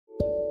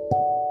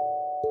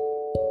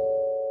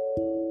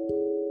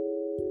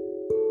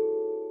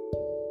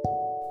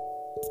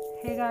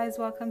guys,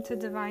 welcome to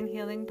Divine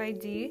Healing by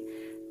D.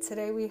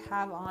 Today we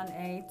have on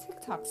a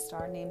TikTok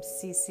star named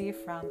Cece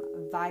from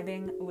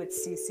Vibing with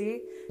Cece.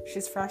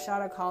 She's fresh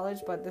out of college,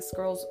 but this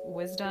girl's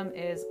wisdom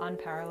is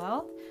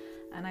unparalleled.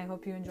 And I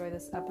hope you enjoy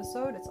this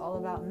episode. It's all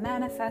about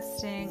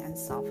manifesting and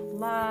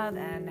self-love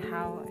and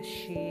how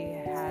she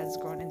has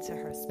grown into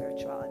her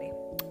spirituality.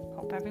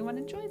 Hope everyone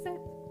enjoys it.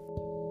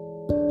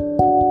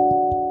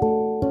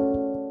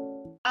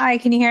 Hi,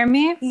 can you hear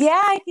me?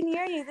 Yeah, I can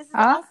hear you. This is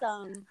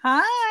awesome.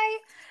 Hi.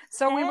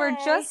 So Hey. We were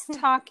just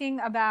talking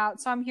about,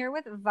 so I'm here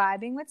with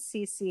Vibing with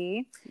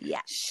Cece.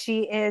 Yeah.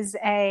 She is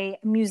a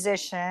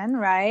musician,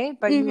 right?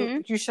 But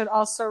you should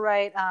also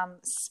write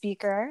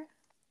speaker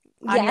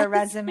on your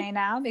resume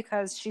now,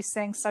 because she's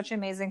saying such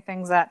amazing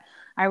things that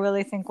I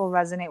really think will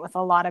resonate with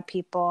a lot of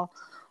people.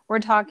 We're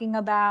talking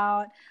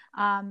about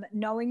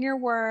knowing your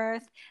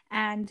worth,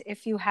 and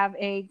if you have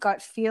a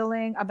gut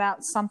feeling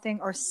about something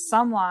or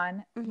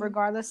someone,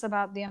 regardless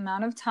about the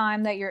amount of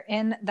time that you're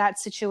in that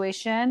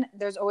situation,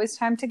 there's always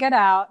time to get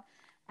out.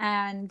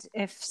 And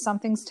if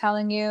something's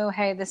telling you,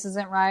 hey, this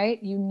isn't right,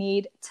 you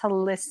need to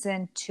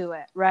listen to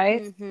it,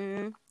 right?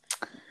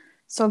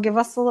 So give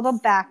us a little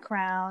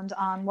background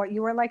on what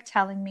you were like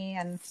telling me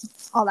and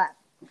all that.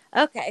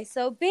 Okay,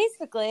 so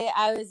basically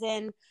I was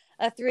in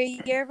a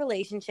 3-year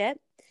relationship.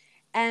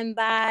 And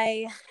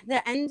by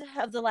the end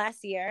of the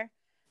last year,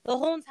 the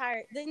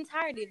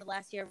entirety of the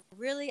last year,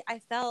 really, I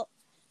felt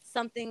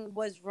something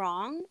was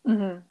wrong.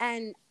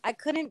 And I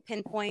couldn't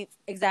pinpoint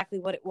exactly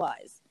what it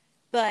was.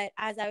 But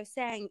as I was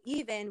saying,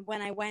 even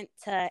when I went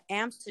to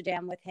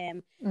Amsterdam with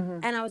him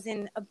and I was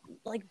in a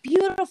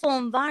beautiful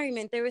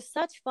environment, there was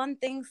such fun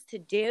things to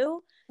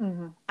do.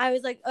 I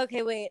was like,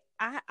 okay, wait,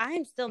 I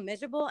am still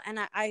miserable. And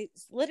I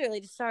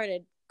literally just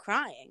started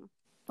crying.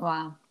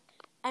 Wow.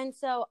 And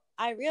so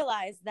I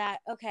realized that,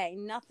 okay,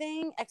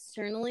 nothing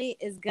externally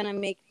is going to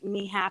make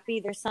me happy.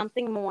 There's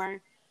something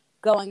more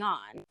going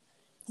on.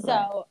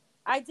 So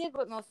I did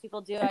what most people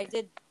do.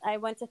 I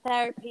went to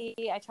therapy.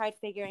 I tried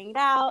figuring it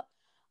out.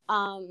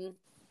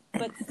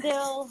 But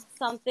still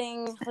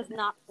something was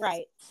not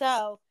right.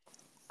 So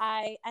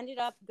I ended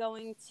up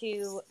going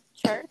to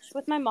church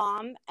with my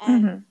mom,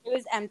 and it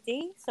was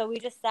empty. So we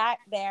just sat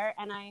there,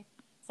 and I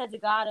said to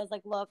God, I was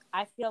like, look,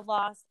 I feel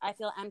lost. I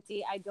feel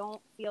empty. I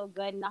don't feel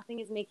good. Nothing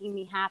is making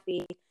me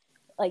happy.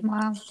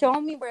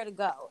 Show me where to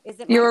go.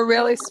 You were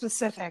really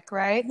specific,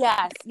 right?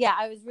 Yes. Yeah.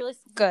 I was really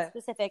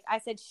specific. I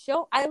said,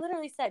 I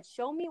literally said,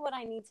 show me what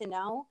I need to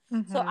know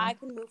so I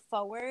can move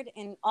forward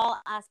in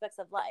all aspects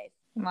of life.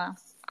 Wow.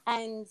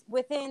 And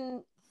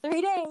within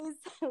 3 days,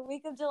 the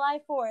week of July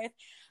 4th,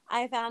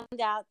 I found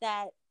out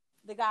that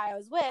the guy I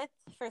was with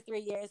for 3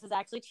 years was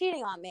actually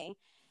cheating on me.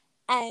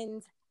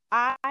 And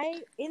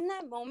in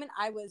that moment,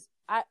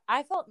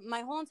 I felt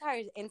my whole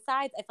entire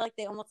insides, I felt like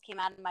they almost came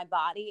out of my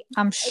body.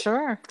 I'm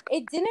sure.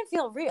 It didn't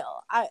feel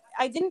real.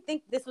 I didn't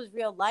think this was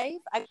real life.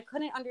 I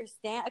couldn't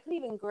understand. I couldn't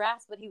even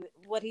grasp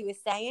what he was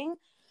saying.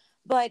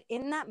 But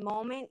in that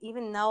moment,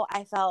 even though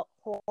I felt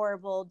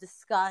horrible,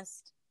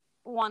 disgust,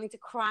 wanting to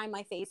cry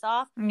my face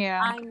off,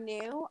 I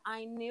knew,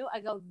 I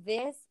go,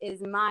 this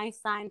is my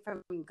sign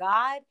from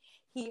God.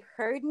 He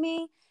heard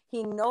me.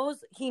 He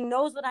knows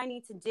what I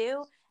need to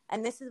do.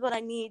 And this is what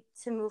I need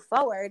to move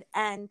forward.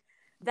 And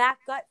that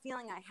gut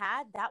feeling I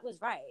had, that was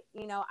right.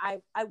 You know, I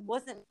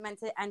wasn't meant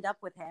to end up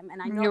with him.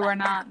 And I know you were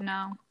not,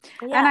 no.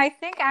 Yeah. And I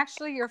think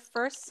actually your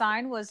first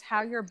sign was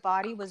how your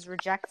body was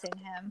rejecting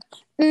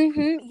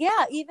him.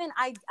 Yeah, even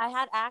I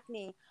had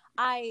acne.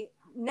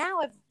 Now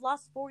I've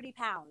lost 40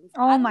 pounds.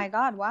 Oh my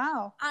God,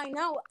 wow. I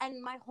know.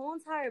 And my whole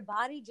entire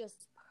body just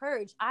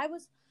purged.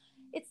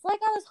 It's like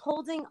I was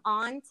holding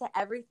on to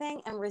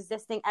everything and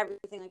resisting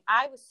everything. Like,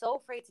 I was so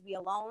afraid to be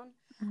alone.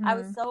 I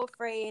was so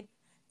afraid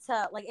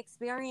to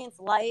experience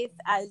life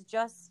as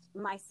just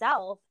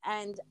myself.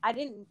 And I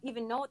didn't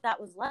even know what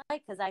that was like,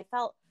 because I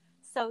felt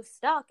so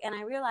stuck. And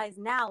I realize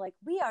now,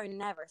 we are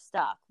never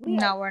stuck.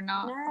 We're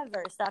not.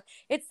 Never stuck.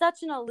 It's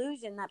such an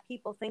illusion that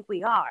people think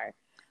we are.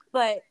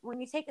 But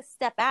when you take a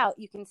step out,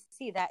 you can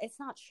see that it's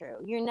not true.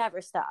 You're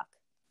never stuck.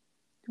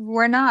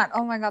 We're not.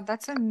 Oh my God,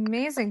 that's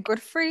amazing.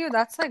 Good for you.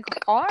 That's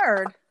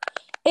hard.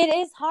 It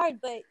is hard,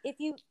 but if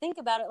you think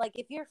about it,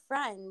 if your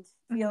friend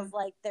feels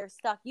like they're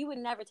stuck, you would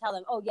never tell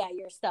them, oh yeah,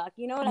 you're stuck.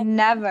 You know what I mean?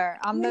 Never.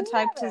 I'm the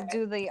type to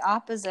do the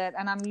opposite,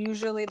 and I'm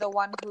usually the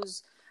one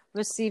who's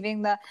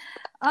receiving the,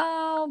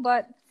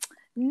 but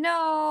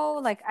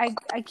no,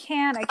 I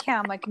can't.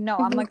 I'm like, no,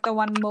 I'm the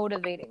one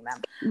motivating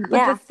them.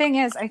 But the thing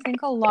is, I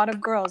think a lot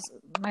of girls,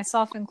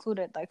 myself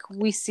included,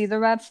 we see the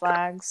red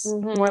flags.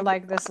 We're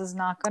like, this is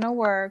not going to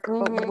work,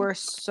 but we're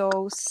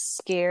so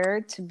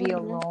scared to be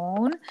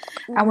alone.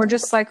 And we're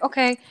just like,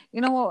 okay, you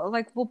know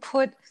what,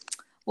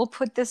 we'll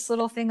put this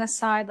little thing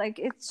aside.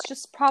 It's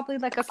just probably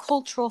a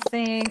cultural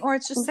thing, or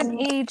it's just an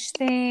age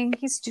thing.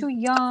 He's too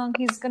young.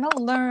 He's going to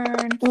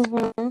learn.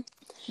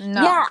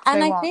 No, yeah.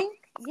 And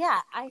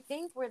I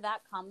think where that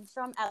comes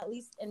from, at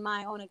least in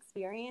my own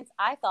experience,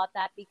 I thought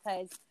that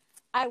because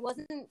I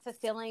wasn't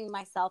fulfilling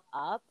myself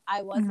up.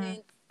 I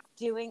wasn't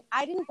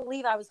I didn't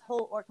believe I was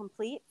whole or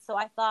complete. So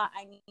I thought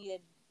I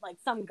needed like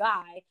some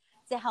guy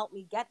to help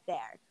me get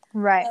there.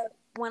 Right.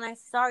 But when I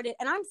started,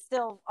 and I'm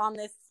still on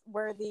this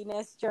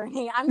worthiness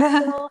journey. I'm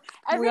still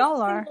every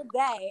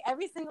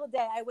single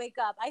day I wake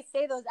up, I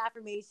say those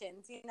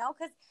affirmations, you know,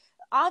 because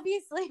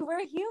obviously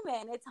we're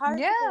human. It's hard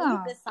to believe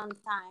this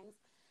sometimes.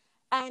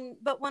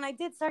 But when I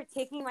did start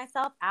taking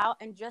myself out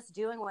and just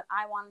doing what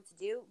I wanted to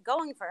do,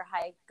 going for a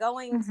hike,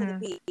 going to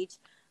the beach,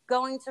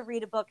 going to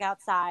read a book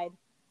outside,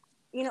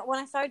 you know, when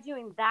I started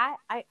doing that,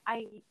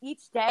 I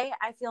each day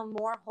I feel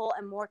more whole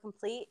and more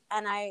complete.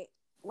 And I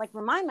like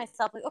remind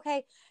myself, like,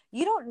 okay,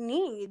 you don't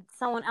need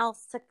someone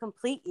else to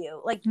complete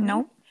you. Like,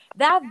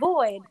 that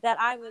void that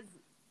I was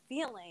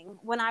feeling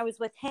when I was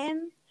with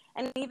him,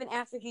 and even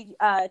after he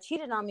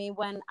cheated on me,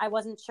 when I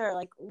wasn't sure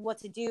like what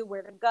to do,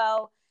 where to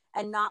go,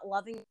 and not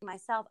loving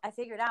myself, I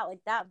figured out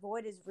like that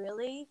void is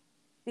really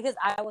because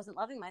I wasn't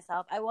loving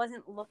myself. I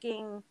wasn't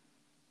looking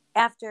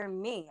after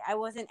me. I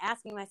wasn't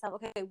asking myself,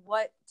 okay,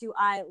 what do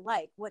I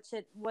like? What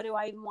do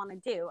I even want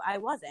to do? I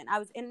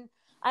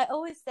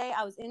always say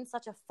I was in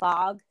such a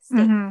fog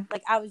state.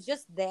 Like I was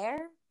just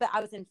there, but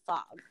I was in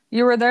fog.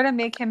 You were there to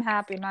make him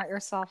happy, not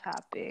yourself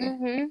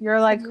happy.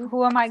 You're like,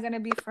 who am I going to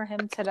be for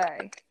him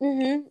today?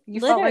 You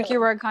felt like you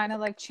were kind of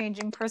like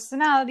changing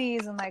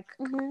personalities and like,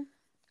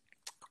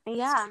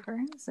 yeah, it's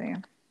crazy.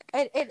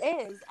 It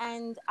is.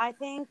 And I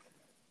think,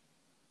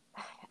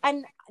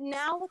 and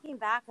now looking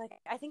back, like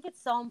I think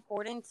it's so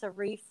important to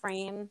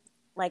reframe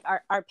like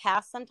our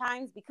past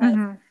sometimes,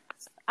 because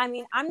I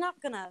mean, I'm not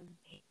gonna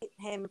hate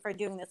him for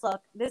doing this.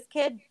 Look, this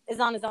kid is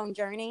on his own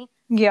journey.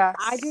 Yes,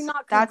 I do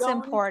not condone, that's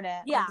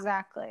important. Yeah,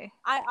 exactly.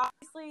 I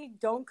obviously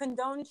don't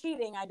condone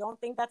cheating. I don't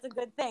think that's a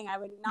good thing. I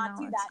would not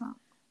do that. Not.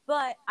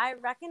 But I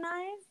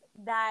recognize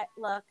that,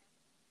 look,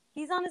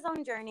 he's on his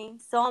own journey,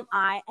 so am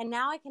I. And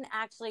now I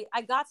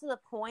got to the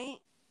point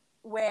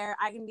where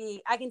I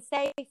can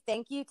say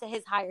thank you to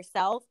his higher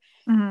self.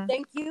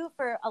 Thank you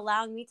for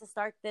allowing me to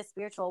start this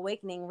spiritual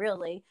awakening,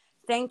 really.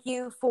 Thank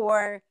you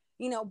for,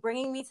 you know,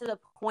 bringing me to the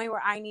point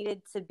where I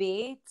needed to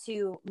be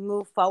to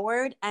move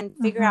forward and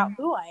figure out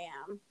who I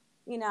am,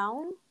 you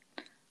know?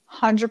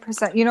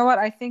 100%. You know what?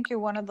 I think you're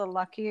one of the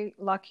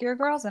luckier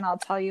girls, and I'll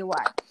tell you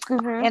why.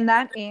 In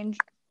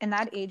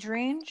that age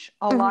range,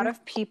 a lot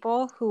of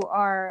people who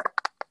are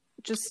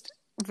just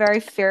very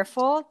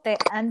fearful, they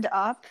end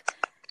up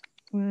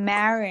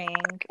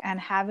marrying and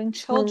having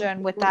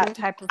children with that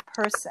type of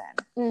person.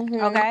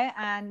 Okay,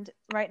 and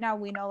right now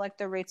we know like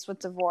the rates with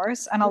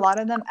divorce, and a lot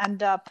of them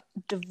end up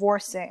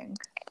divorcing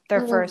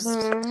their first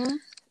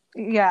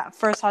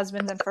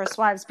husbands and first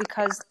wives,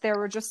 because they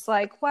were just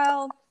like,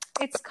 well,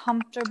 it's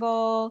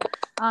comfortable,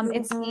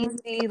 it's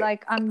easy,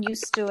 like I'm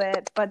used to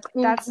it. But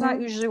that's not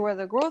usually where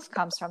the growth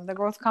comes from. The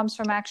growth comes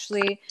from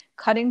actually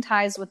cutting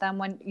ties with them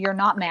when you're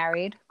not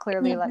married,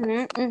 clearly, like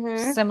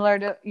similar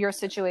to your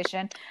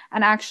situation,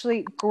 and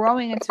actually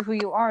growing into who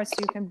you are so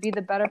you can be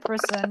the better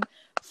person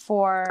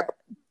for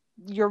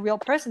your real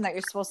person that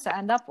you're supposed to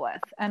end up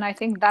with. And I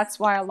think that's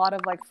why a lot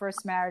of like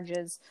first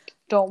marriages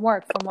don't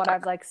work, from what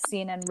I've like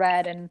seen and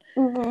read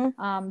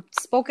and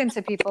spoken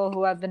to people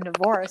who have been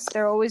divorced.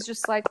 They're always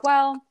just like,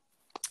 well,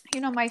 you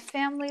know, my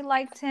family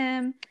liked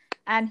him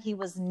and he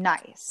was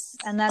nice.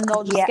 And then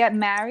they'll just get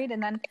married,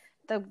 and then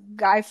the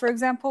guy, for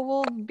example,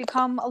 will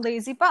become a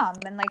lazy bum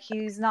and like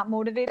he's not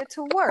motivated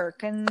to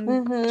work, and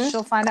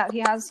she'll find out he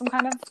has some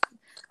kind of,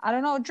 I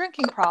don't know,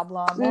 drinking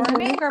problem or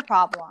an anger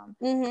problem.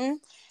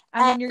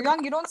 And when you're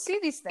young, you don't see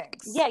these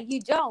things. Yeah,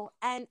 you don't.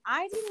 And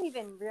I didn't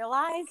even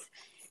realize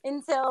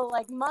until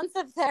like months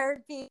of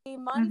therapy,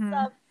 months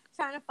of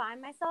trying to find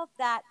myself,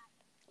 that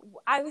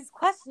I started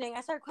questioning.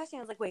 I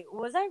was like, wait,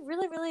 was I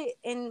really, really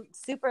in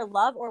super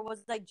love, or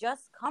was I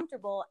just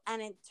comfortable?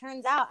 And it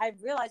turns out I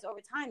realized over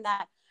time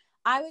that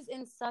I was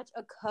in such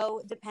a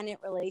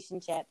codependent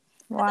relationship.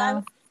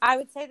 Wow. I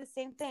would say the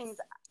same things.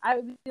 I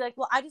would be like,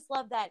 well, I just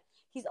love that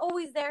he's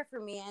always there for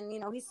me, and, you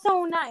know, he's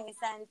so nice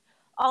and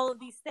all of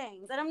these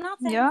things. And I'm not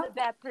saying he's a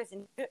bad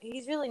person.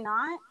 He's really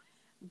not.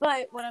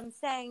 But what I'm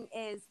saying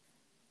is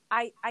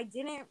I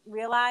didn't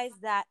realize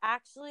that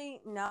actually,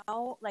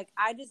 no, like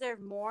I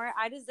deserve more.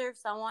 I deserve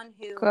someone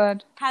who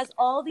has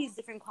all these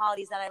different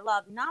qualities that I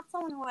love, not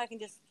someone who I can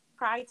just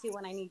cry to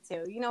when I need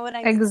to. You know what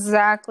I mean?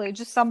 Exactly.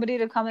 Just somebody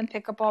to come and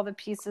pick up all the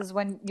pieces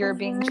when you're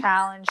being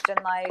challenged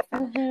in life.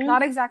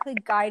 Not exactly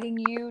guiding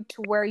you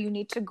to where you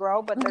need to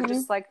grow, but they're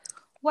just like,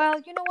 well,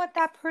 you know what?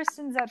 That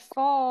person's at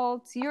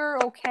fault.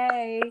 You're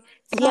okay.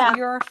 It's not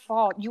your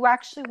fault. You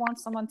actually want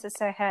someone to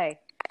say, hey,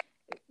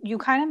 you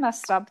kind of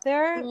messed up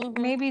there.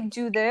 Maybe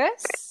do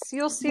this.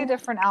 You'll see a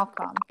different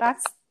outcome.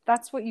 That's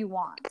what you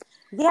want.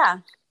 Yeah,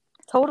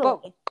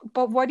 totally.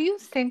 But what do you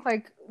think,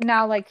 like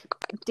now, like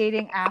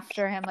dating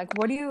after him, like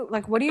what do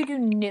you do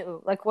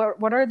new? Like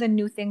what are the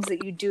new things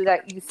that you do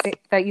that you think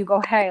that you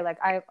go, hey, like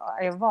I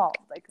evolved,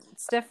 like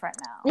it's different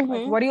now.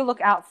 Like what do you look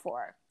out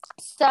for?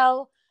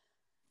 So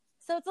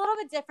So it's a little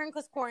bit different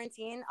because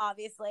quarantine,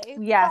 obviously.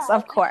 Yes,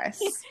 of course.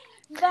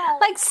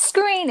 But, like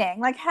screening.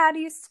 Like, how do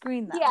you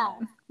screen them? Yeah.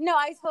 No,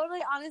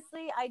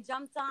 honestly, I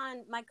jumped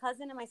on, my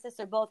cousin and my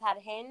sister both had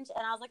Hinge,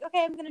 and I was like,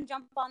 okay, I'm going to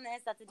jump on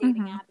this. That's a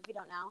dating app, if you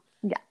don't know.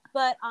 Yeah.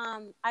 But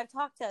I've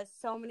talked to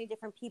so many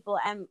different people,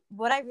 and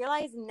what I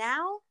realize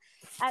now,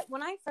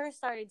 when I first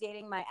started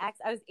dating my ex,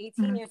 I was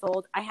 18 years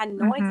old. I had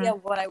no idea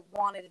what I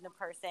wanted in a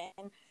person.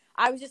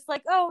 I was just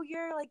like, oh,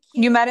 you're like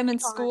cute. You met him in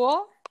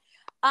school?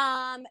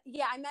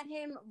 Yeah, I met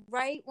him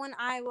right when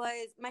I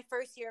was my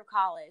first year of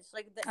college,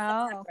 like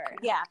September. Okay.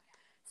 Yeah.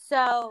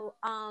 So,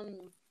 I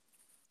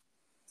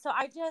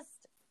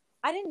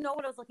didn't know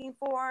what I was looking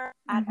for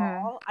at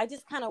all. I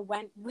just kind of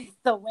went with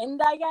the wind,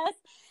 I guess.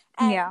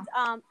 And,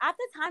 at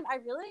the time I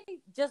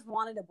really just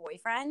wanted a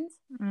boyfriend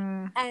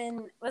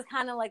and was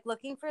kind of like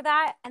looking for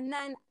that. And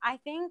then I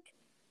think,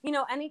 you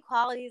know, any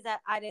qualities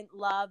that I didn't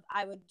love,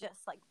 I would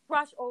just like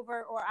brush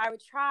over, or I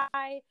would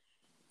try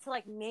to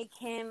like make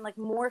him, like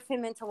morph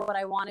him into what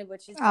I wanted,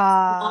 which is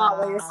not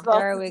what you're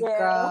supposed to do.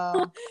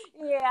 Go.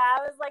 Yeah,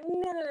 I was like,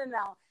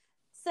 no.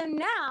 So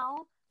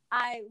now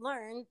I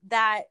learned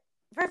that,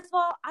 first of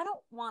all, I don't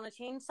want to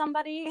change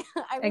somebody.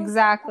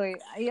 Exactly.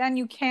 And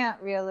you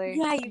can't really.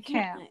 Yeah, you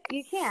can't.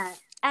 You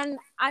can't. And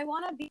I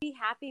want to be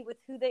happy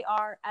with who they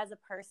are as a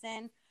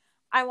person.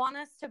 I want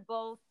us to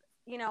both,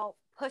 you know,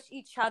 push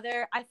each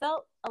other. I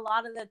felt a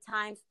lot of the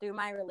times through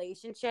my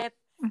relationship,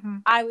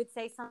 I would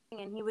say something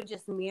and he would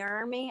just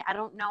mirror me. I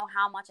don't know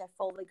how much I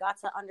fully got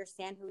to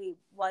understand who he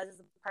was as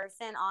a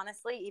person,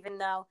 honestly, even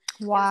though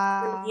it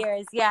was 3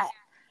 years. Yeah.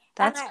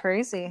 That's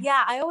crazy.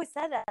 Yeah, I always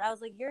said that. I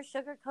was like, you're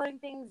sugarcoating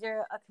things.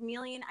 You're a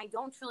chameleon. I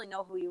don't truly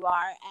know who you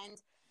are.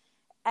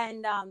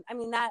 And I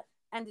mean, that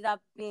ended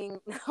up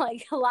being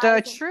like a lot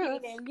of the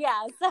truth.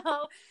 Yeah.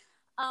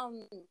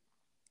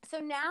 So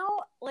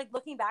now, like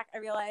looking back, I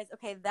realized,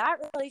 okay, that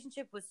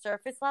relationship was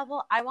surface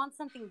level. I want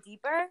something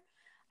deeper.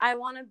 I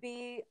want to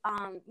be,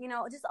 you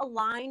know, just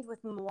aligned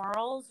with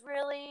morals,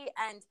 really,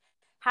 and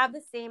have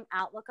the same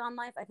outlook on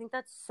life. I think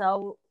that's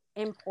so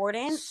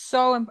important.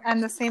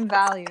 And the same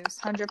values,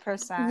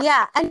 100%.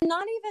 Yeah, and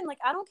not even like,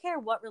 I don't care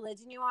what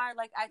religion you are.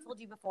 Like I told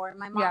you before,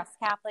 my mom's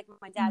Catholic,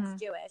 my dad's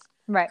Jewish.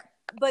 Right.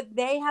 But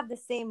they have the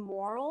same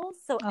morals,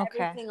 so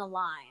everything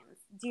aligns.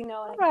 Do you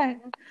know what I mean?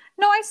 Right.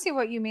 No, I see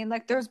what you mean.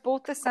 Like there's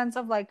both the sense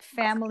of like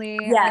family,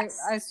 yes.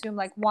 I assume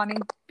like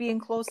being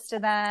close to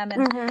them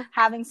and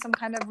having some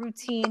kind of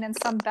routine and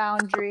some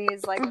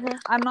boundaries. Like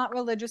I'm not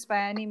religious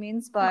by any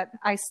means, but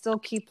I still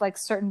keep like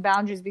certain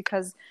boundaries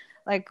because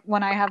like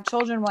when I have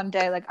children one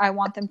day, like I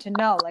want them to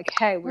know like,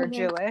 hey, we're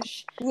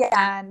Jewish. Yeah.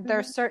 And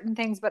there's certain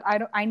things, but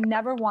I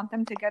never want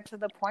them to get to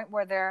the point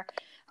where they're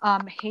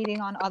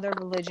hating on other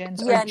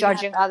religions or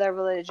judging other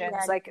religions.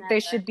 Like they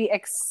should be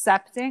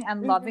accepting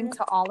and loving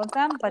to all of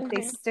them, but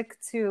they stick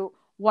to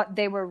what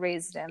they were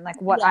raised in,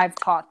 like what I've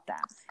taught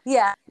them.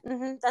 Yeah.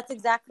 That's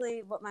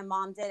exactly what my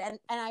mom did. And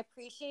I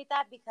appreciate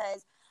that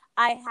because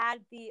I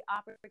had the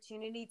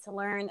opportunity to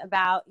learn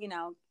about, you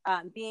know,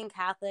 being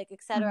Catholic,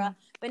 etc.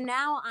 But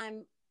now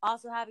I'm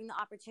also having the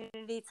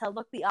opportunity to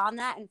look beyond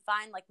that and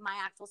find like my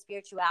actual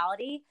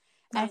spirituality.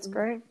 That's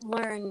great.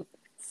 Learn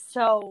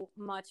so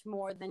much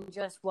more than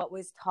just what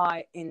was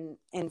taught in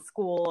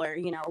school or,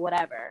 you know,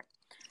 whatever.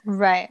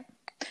 Right.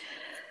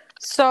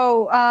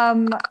 So,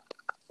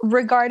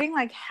 regarding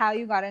like how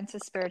you got into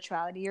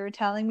spirituality, you were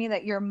telling me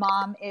that your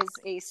mom is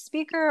a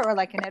speaker or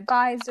like an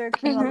advisor.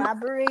 Can you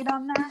elaborate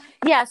on that?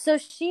 Yeah. So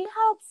she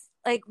helps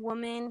like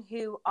women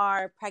who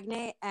are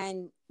pregnant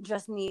and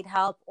just need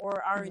help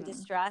or are in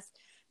distress.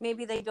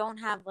 Maybe they don't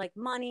have like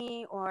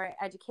money or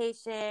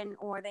education,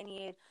 or they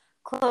need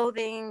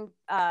clothing,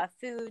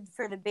 food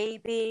for the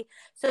baby.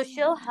 So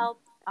she'll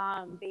help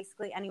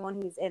basically anyone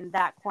who's in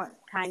that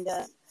kind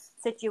of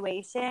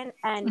situation.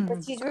 And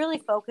but she's really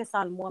focused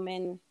on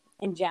women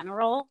in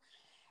general.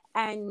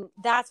 And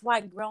that's why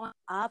growing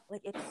up,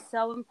 like it's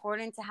so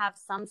important to have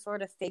some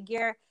sort of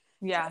figure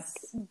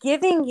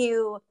giving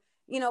you,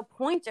 you know,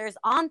 pointers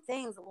on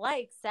things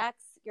like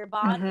sex, your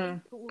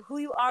body, who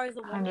you are as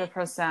a woman,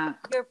 100%,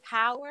 your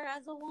power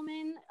as a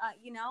woman,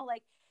 you know,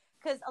 like,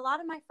 because a lot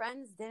of my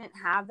friends didn't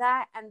have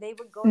that, and they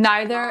would go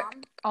neither.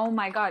 Oh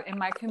my God. In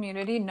my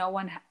community,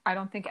 I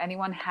don't think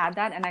anyone had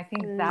that. And I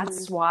think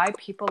that's why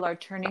people are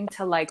turning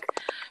to like,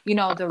 you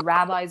know, the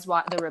rabbis,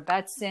 the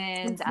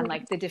Rebbetzins and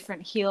like the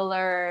different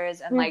healers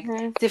and like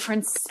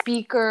different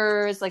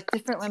speakers, like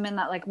different women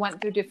that like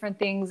went through different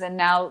things. And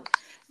now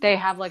they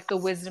have like the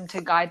wisdom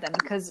to guide them,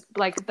 because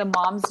like the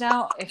moms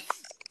now,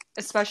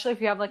 especially if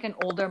you have like an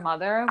older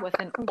mother with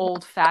an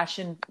old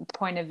fashioned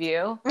point of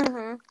view.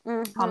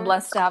 I'm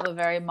blessed to have a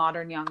very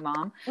modern young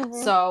mom.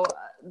 So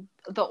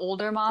the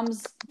older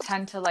moms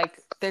tend to like,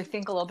 they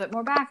think a little bit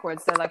more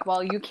backwards. They're like,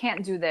 well, you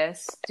can't do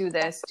this, do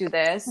this, do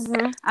this.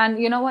 And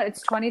you know what?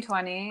 It's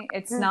 2020.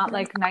 It's not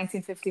like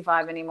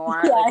 1955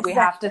 anymore. Yeah, like we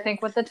have to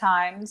think with the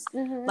times.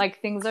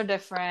 Like things are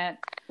different.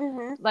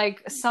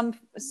 Like some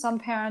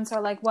parents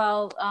are like,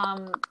 well,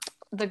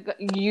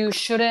 you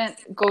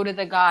shouldn't go to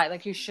the guy.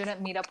 Like, you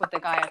shouldn't meet up with the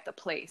guy at the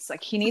place.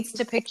 Like, he needs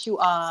to pick you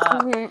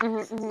up,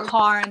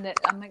 car, and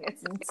I'm like,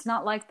 it's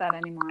not like that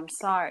anymore. I'm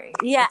sorry.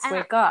 Yeah, let's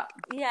wake up.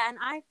 Yeah, and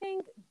I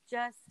think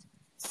just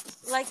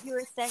like you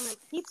were saying, like,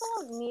 people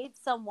need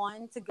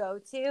someone to go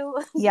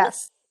to.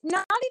 Yes.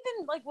 Not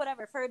even like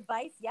whatever for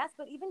advice, yes,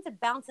 but even to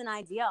bounce an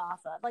idea off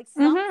of, like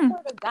some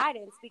sort of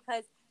guidance,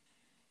 because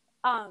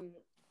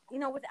you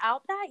know,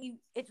 without that,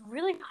 it's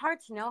really hard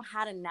to know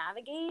how to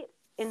navigate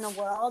in the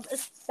world,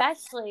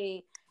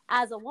 especially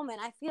as a woman.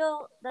 I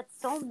feel that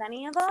so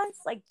many of us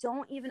like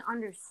don't even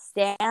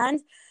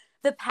understand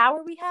the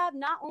power we have,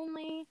 not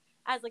only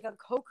as like a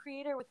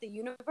co-creator with the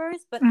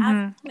universe, but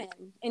as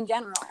women in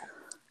general.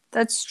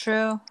 That's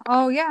true.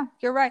 Oh, yeah,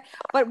 you're right.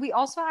 But we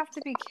also have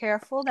to be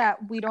careful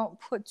that we don't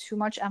put too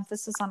much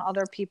emphasis on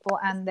other people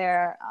and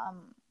their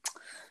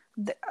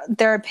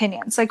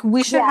opinions. Like,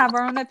 we should have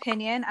our own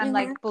opinion and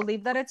like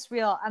believe that it's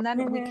real, and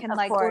then we can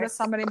like go to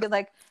somebody and be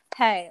like,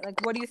 hey,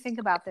 like, what do you think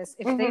about this?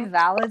 If they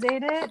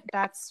validate it,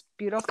 that's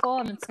beautiful,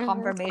 and it's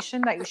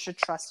confirmation that you should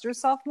trust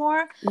yourself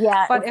more.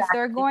 Yeah, but if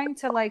they're going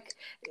to like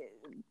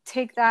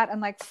take that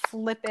and like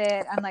flip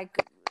it and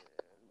like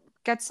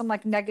get some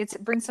like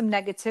bring some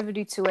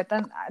negativity to it,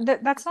 then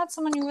that's not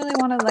someone you really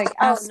want to like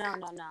ask. Oh,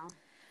 no.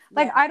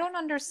 Like, I don't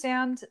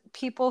understand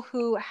people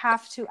who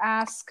have to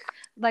ask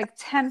like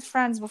 10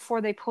 friends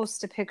before they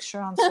post a picture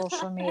on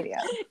social media.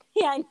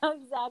 Yeah, I know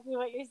exactly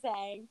what you're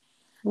saying.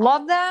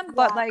 Love them,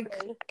 but like,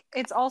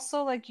 it's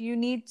also like, you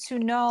need to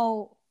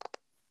know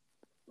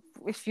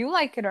if you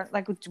like it, or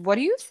like, what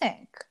do you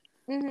think?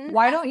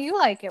 Why don't you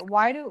like it?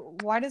 Why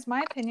does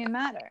my opinion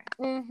matter?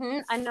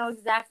 I know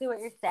exactly what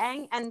you're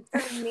saying. And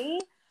for me,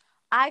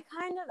 I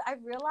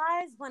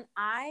realized when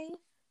I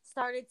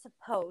started to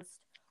post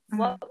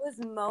what was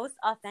most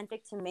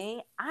authentic to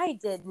me, I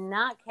did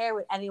not care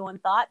what anyone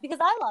thought, because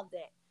I loved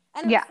it.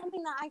 And it was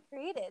something that I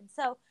created.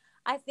 So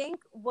I think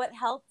what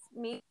helped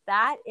me with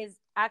that is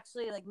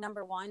actually, like,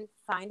 number one,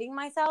 finding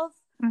myself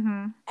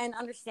and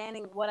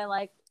understanding what I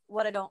like,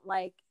 what I don't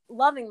like,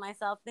 loving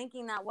myself,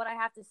 thinking that what I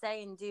have to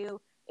say and do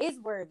is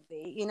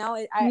worthy. You know,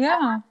 I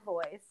have a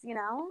voice, you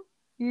know?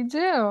 You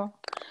do.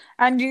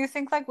 And do you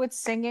think like with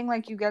singing,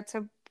 like you get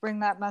to bring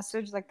that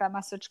message, like that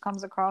message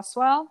comes across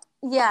well?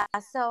 Yeah.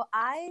 So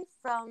I,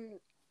 from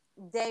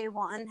day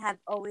one, have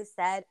always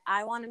said,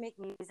 I want to make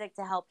music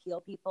to help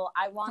heal people.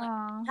 I want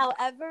to,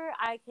 however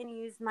I can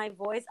use my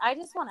voice, I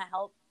just want to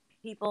help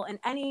people in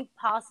any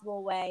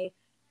possible way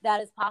that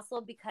is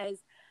possible, because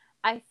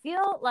I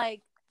feel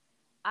like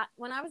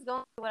when I was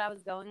going through what I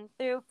was going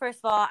through, first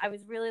of all, I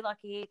was really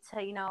lucky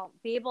to, you know,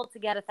 be able to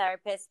get a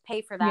therapist,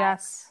 pay for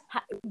that,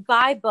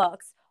 buy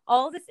books,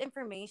 all this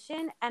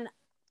information. And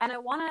I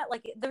want to,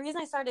 like, the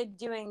reason I started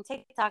doing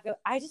TikTok,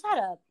 I just had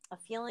a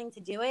feeling to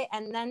do it.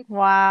 And then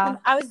when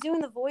I was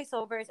doing the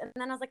voiceovers, and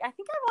then I was like, I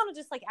think I want to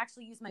just like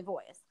actually use my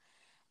voice.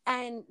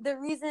 And the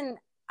reason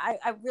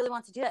I really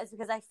want to do that is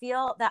because I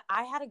feel that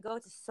I had to go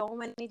to so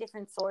many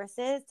different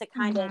sources to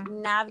kind of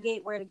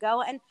navigate where to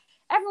go. And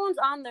everyone's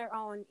on their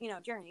own, you know,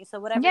 journey.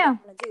 So whatever they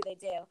want to do, they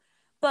do.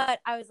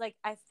 But I was like,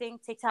 I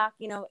think TikTok,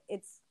 you know,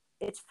 it's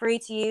free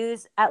to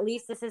use. At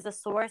least this is a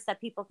source that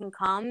people can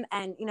come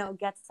and, you know,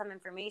 get some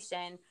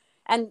information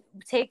and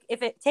take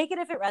it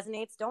if it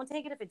resonates. Don't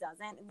take it if it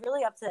doesn't.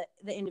 Really up to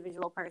the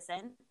individual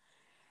person.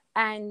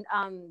 And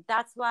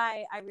that's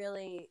why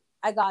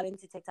I got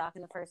into TikTok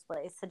in the first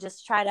place, to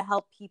just try to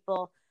help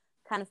people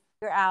kind of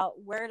figure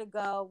out where to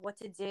go, what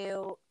to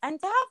do, and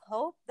to have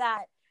hope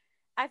that,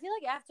 I feel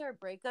like after a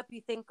breakup,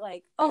 you think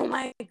like, oh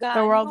my God,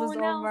 the world is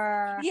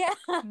over. Yeah.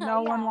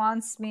 No one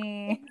wants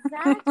me.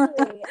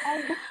 Exactly.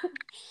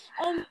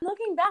 and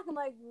looking back, I'm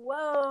like,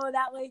 whoa,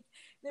 that like,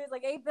 there's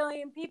like 8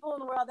 billion people in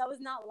the world. That was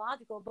not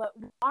logical, but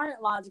we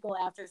aren't logical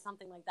after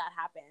something like that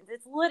happens.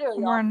 It's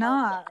literally we're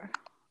not.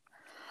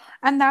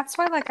 And that's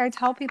why, like, I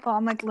tell people,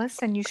 I'm like,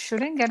 listen, you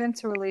shouldn't get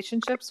into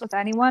relationships with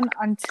anyone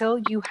until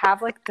you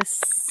have like the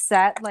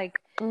set, like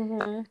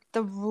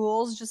the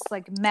rules just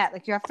like met.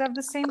 Like, you have to have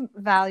the same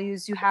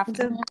values. You have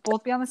to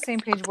both be on the same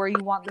page where you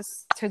want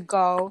this to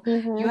go.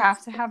 You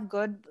have to have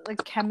good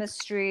like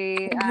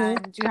chemistry,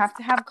 and you have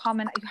to have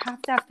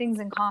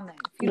things in common.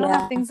 If you don't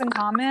have things in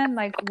common,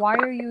 like, why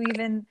are you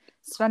even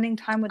spending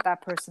time with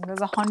that person? There's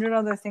 100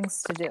 other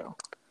things to do.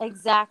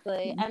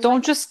 Exactly. And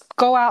don't just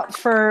go out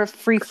for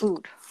free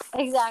food.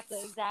 Exactly.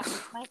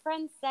 My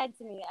friend said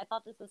to me, I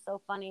thought this was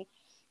so funny.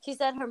 She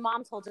said her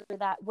mom told her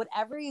that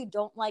whatever you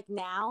don't like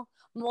now,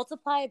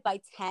 multiply it by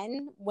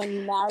 10 when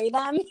you marry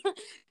them.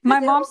 My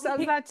mom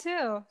says that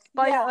too.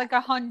 By like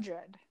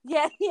 100.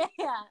 Yeah.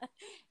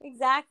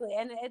 Exactly.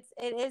 And it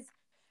is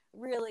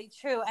really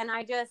true. And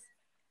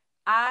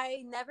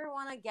I never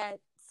want to get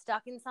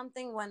stuck in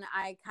something when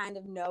I kind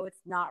of know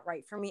it's not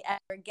right for me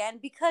ever again,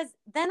 because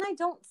then I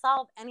don't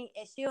solve any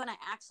issue and I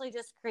actually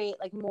just create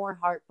like more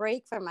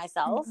heartbreak for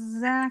myself.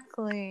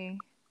 Exactly.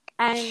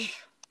 And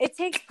it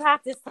takes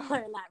practice to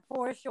learn that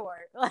for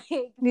sure.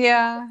 Like,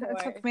 yeah, for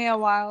it sure. took me a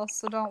while,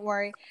 so don't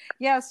worry.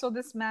 Yeah, so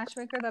this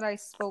matchmaker that I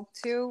spoke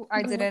to,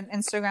 I did an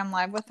Instagram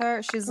live with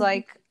her. She's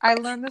like, I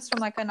learned this from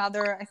like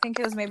another, I think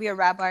it was maybe a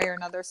rabbi or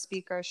another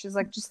speaker. She's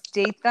like, just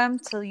date them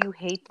till you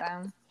hate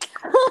them.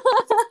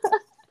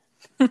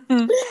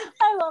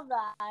 I love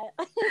that.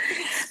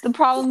 The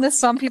problem is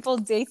some people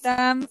date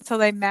them till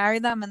they marry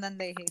them and then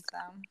they hate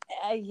them.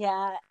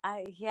 Yeah,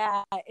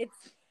 it's,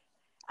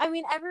 I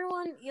mean,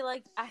 everyone, you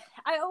like,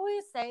 I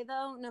always say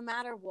though, no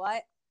matter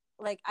what,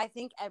 like, I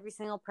think every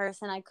single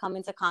person I come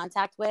into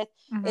contact with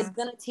is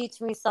going to teach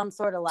me some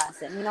sort of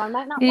lesson. You know, I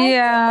might not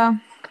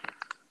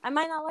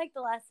like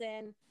the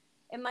lesson.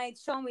 It might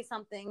show me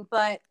something,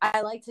 but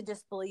I like to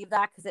just believe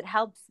that because it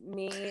helps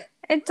me.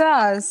 It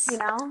does. You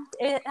know,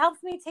 it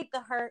helps me take the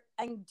hurt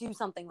and do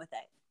something with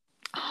it.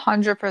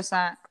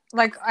 100%.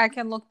 Like, I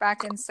can look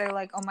back and say,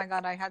 like, oh my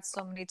God, I had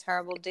so many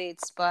terrible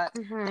dates, but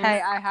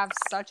hey, I have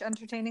such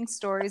entertaining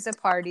stories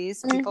at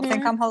parties. People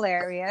think I'm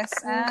hilarious,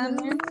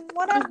 and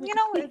whatever, you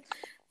know,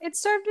 it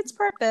served its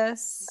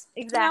purpose.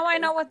 Exactly. Now I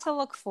know what to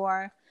look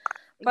for.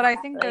 But I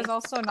think there's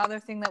also another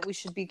thing that we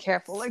should be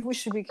careful. Like, we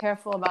should be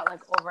careful about,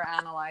 like,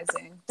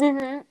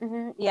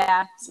 overanalyzing.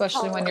 Yeah.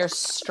 Especially when you're a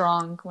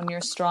strong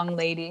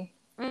lady.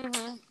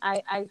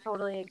 I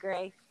totally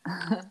agree.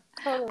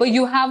 Totally. But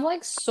you have,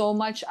 like, so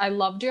much. I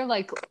loved your,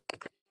 like,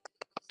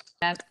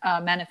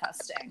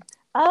 manifesting.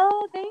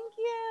 Oh, thank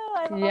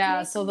you.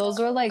 Yeah, so those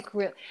were, like,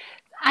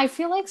 I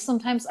feel like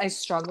sometimes I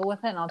struggle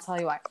with it, and I'll tell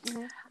you why.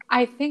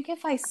 I think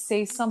if I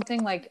say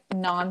something like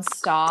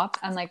nonstop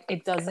and like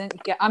it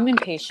doesn't get, I'm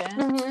impatient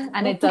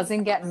and it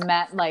doesn't get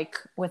met like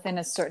within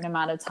a certain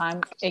amount of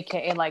time,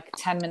 aka like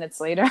 10 minutes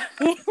later.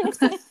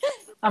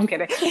 I'm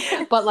kidding.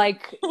 But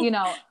like, you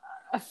know,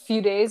 a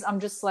few days,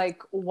 I'm just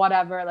like,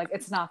 whatever, like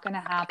it's not going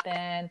to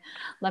happen.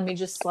 Let me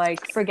just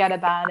like forget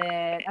about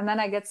it. And then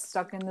I get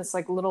stuck in this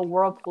like little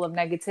whirlpool of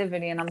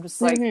negativity and I'm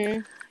just like,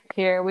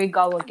 here we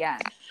go again.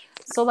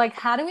 So, like,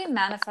 how do we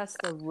manifest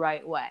the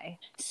right way?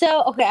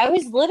 So, okay,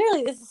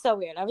 this is so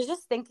weird. I was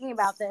just thinking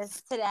about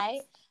this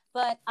today,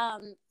 but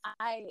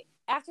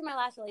after my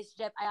last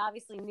relationship, I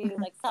obviously knew,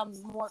 like,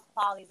 some more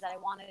qualities that I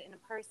wanted in a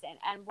person.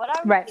 And what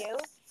I would do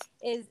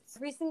is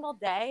every single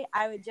day,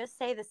 I would just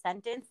say the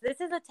sentence. This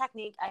is a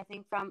technique, I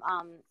think, from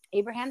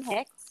Abraham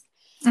Hicks.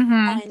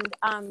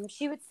 And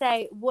she would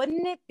say,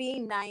 wouldn't it be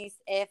nice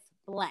if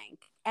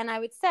blank? And I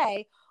would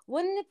say,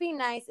 wouldn't it be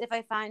nice if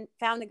I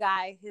found a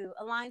guy who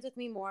aligns with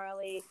me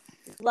morally,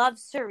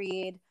 loves to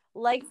read,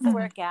 likes to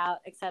work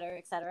out, et cetera,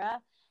 et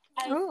cetera.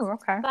 And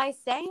by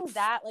saying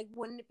that, like,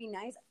 wouldn't it be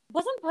nice? I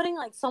wasn't putting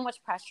like so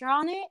much pressure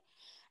on it.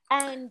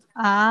 And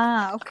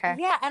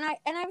yeah, and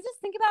I would just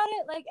think about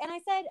it, like, and I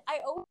said, I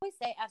always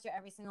say after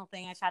every single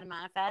thing I try to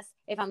manifest,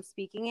 if I'm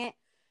speaking it,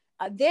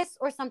 this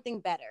or something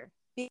better,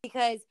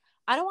 because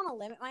I don't want to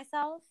limit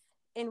myself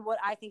in what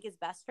I think is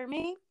best for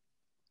me.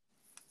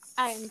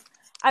 And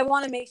I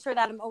want to make sure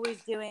that I'm always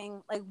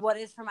doing like what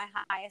is for my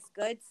highest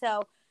good.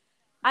 So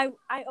I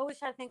always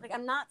try to think like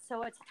I'm not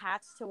so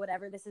attached to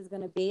whatever this is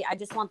going to be. I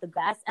just want the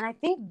best. And I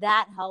think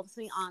that helps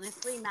me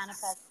honestly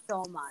manifest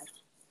so much.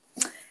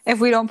 If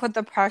we don't put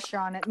the pressure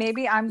on it,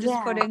 maybe I'm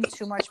just putting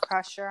too much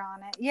pressure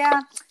on it. Yeah.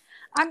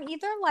 I'm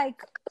either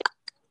like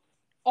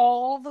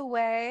all the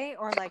way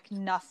or like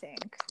nothing.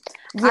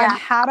 I've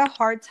had a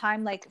hard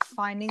time like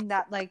finding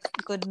that like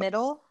good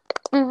middle.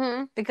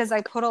 Because I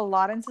put a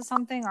lot into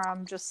something or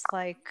I'm just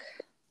like,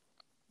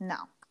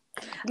 no.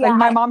 Like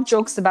my mom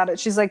jokes about it.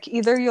 She's like,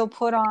 either you'll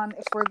put on,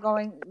 if we're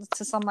going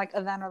to some like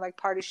event or like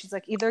party, she's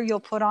like, either you'll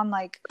put on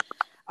like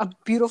a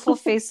beautiful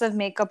face of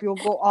makeup, you'll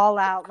go all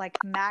out like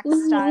Mac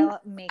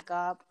style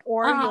makeup,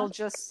 or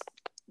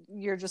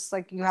you're just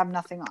like, you have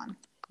nothing on.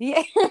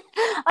 Yeah,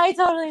 I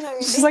totally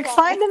know. She's like,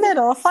 find the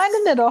middle.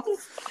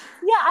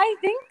 Yeah, I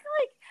think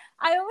like,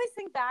 I always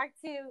think back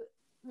to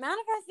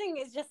manifesting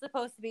is just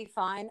supposed to be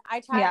fun.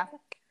 I try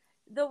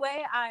the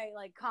way I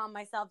like calm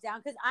myself down,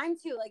 because I'm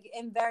too like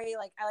am very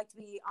like I like to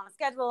be on a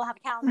schedule, have a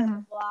calendar,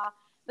 blah, blah.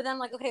 But then I'm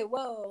like, okay,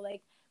 whoa,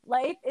 like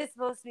life is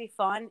supposed to be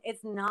fun.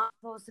 It's not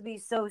supposed to be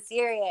so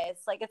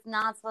serious. Like it's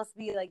not supposed to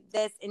be like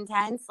this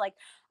intense. Like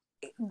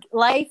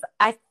life,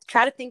 I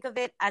try to think of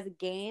it as a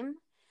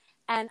game,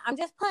 and I'm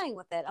just playing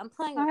with it. I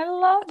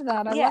love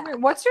that. I love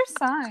it. What's your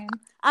sign?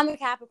 I'm a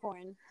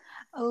Capricorn.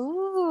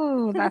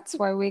 Oh, that's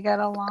why we get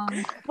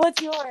along.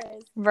 What's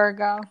yours?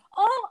 Virgo.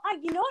 Oh,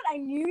 you know what? I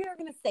knew you were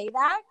going to say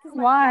that.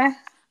 Why?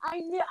 I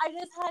knew. I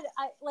just had,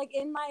 like,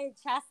 in my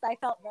chest, I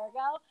felt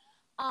Virgo.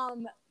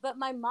 But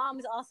my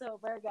mom's also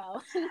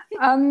Virgo.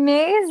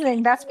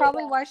 Amazing. That's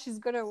probably why she's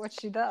good at what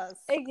she does.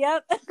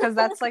 Yep. Because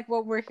that's, like,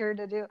 what we're here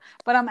to do.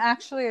 But I'm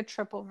actually a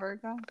triple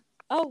Virgo.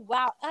 Oh,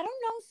 wow. I don't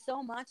know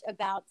so much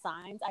about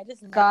signs. I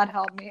just know. God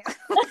help me.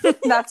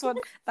 That's what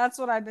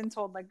I've been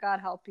told. Like, God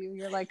help you.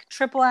 You're, like,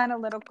 triple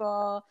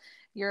analytical.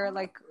 You're,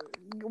 like,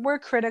 we're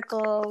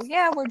critical.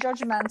 Yeah, we're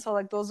judgmental.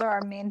 Like, those are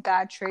our main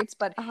bad traits.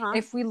 But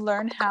if we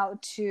learn how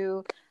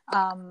to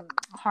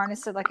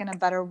harness it, like, in a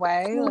better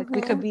way, like, we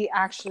could be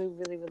actually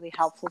really, really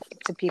helpful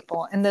to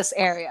people in this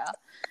area.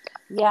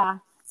 Yeah.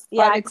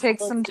 Yeah, but it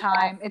takes some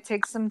time. It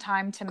takes some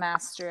time to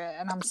master it,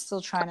 and I'm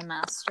still trying to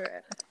master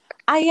it.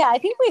 I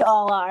think we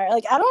all are.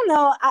 Like, I don't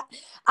know.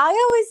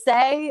 I always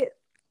say,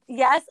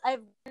 yes, I've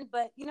learned,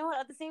 but you know what?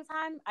 At the same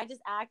time, I just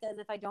act as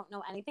if I don't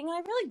know anything, and I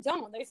really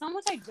don't. There's so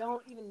much I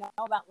don't even know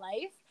about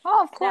life.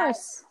 Oh, of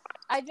course.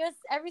 I just,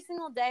 every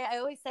single day, I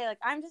always say, like,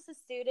 I'm just a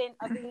student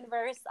of the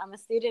universe. I'm a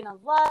student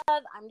of love.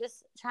 I'm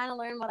just trying to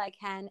learn what I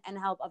can and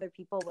help other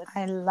people with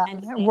I love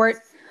anything. it.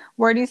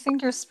 Where do you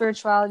think your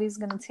spirituality is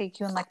going to take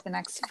you in like the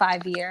next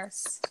 5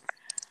 years?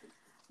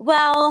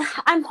 Well,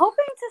 I'm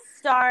hoping to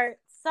start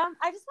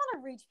I just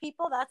want to reach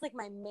people. That's like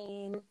my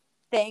main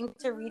thing,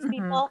 to reach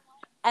people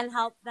and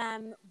help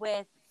them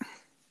with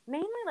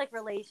mainly like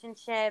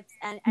relationships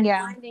and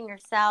finding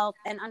yourself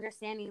and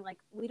understanding, like,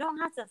 we don't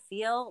have to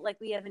feel like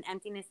we have an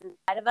emptiness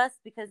inside of us,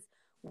 because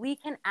we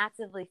can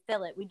actively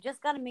fill it. We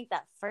just got to make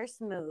that first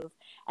move,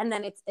 and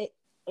then it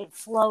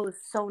flows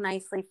so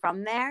nicely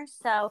from there.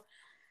 So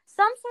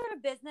some sort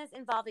of business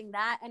involving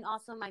that, and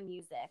also my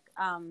music.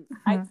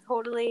 I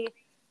totally,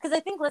 because I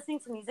think listening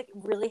to music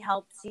really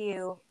helps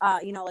you,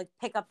 like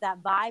pick up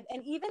that vibe.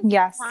 And even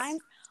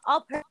sometimes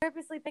I'll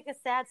purposely pick a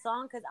sad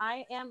song, because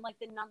I am like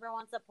the number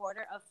one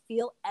supporter of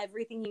feel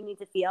everything you need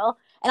to feel,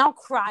 and I'll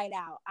cry it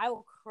out. I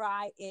will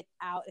cry it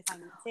out if I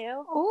need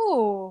to.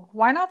 Oh,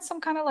 why not some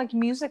kind of like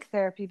music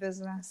therapy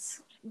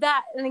business?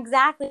 That, and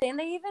exactly. And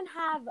they even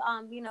have,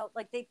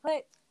 like they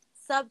put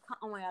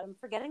oh my God, I'm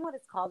forgetting what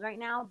it's called right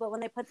now, but when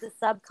they put the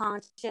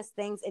subconscious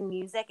things in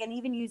music, and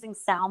even using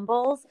sound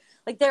bowls,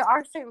 like there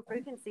are certain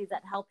frequencies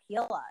that help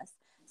heal us.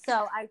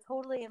 So I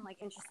totally am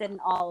like interested in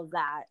all of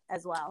that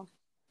as well.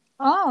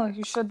 Oh,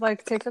 you should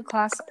like take a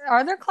class.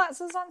 Are there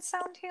classes on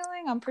sound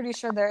healing? I'm pretty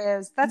sure there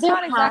is. That's There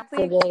not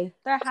exactly,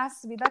 there has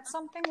to be. That's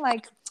something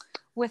like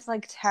with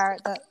like tarot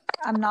that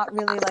I'm not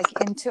really like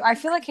into. I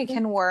feel like it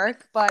can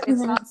work, but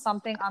it's not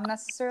something I'm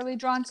necessarily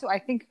drawn to. I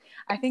think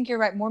you're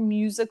right. More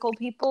musical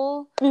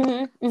people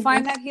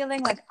find that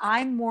healing. Like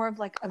I'm more of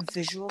like a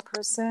visual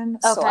person,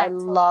 so I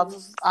love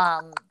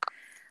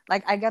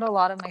like I get a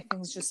lot of my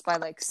things just by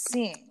like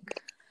seeing.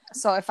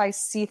 So if I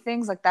see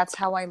things, like that's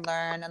how I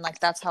learn, and like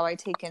that's how I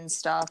take in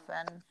stuff.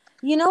 And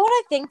you know what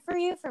I think for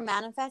you for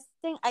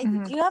manifesting?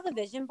 Do you have a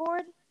vision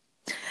board?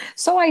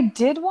 So I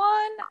did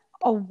one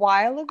a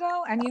while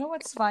ago, and you know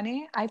what's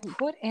funny? I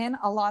put in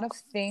a lot of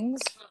things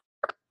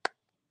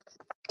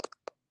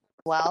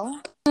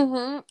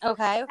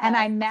Okay. And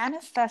I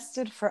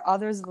manifested for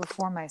others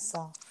before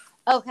myself.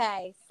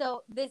 Okay,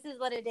 so this is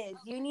what it is.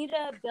 You need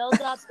to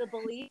build up the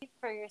belief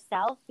for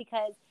yourself,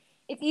 because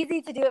it's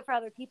easy to do it for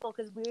other people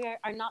because we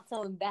are not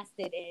so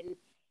invested in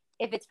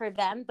if it's for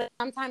them. But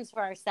sometimes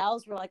for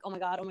ourselves, we're like, oh my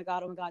God, oh my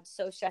God, oh my God,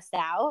 so stressed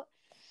out.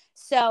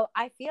 So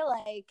I feel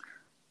like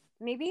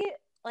maybe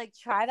like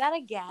try that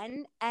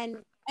again and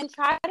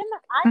try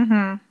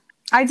it.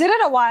 I did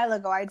it a while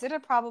ago. I did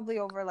it probably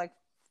over like,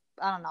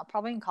 I don't know,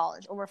 probably in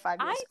college, over 5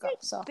 years ago.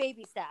 So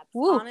baby steps,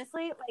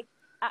 honestly.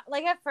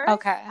 Like at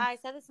first, I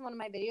said this in one of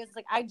my videos.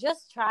 Like I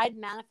just tried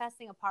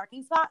manifesting a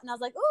parking spot, and I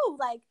was like, "Ooh,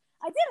 like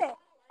I did it."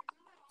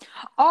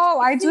 Oh,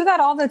 I do that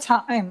all the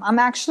time. I'm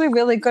actually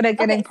really good at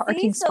getting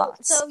parking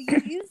spots. So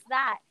you use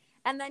that,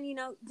 and then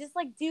just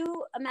like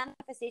do a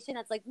manifestation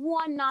that's like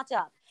one notch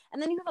up,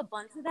 and then you have a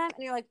bunch of them,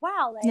 and you're like,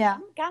 "Wow, like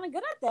I'm kind of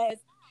good at this."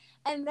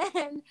 And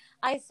then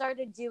I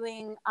started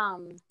doing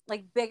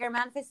like bigger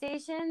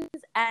manifestations,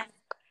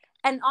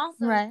 and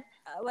also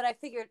what I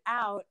figured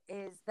out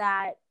is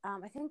that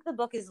I think the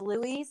book is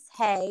Louise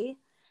Hay,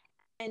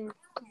 and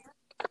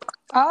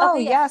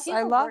yes,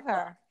 I love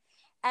her.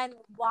 And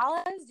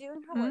while I was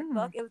doing her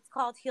workbook, it was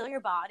called Heal Your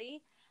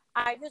Body.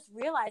 I just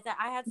realized that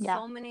I had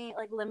so many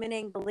like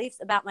limiting beliefs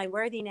about my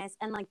worthiness,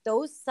 and like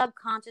those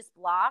subconscious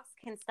blocks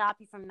can stop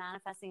you from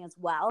manifesting as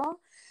well.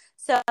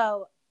 So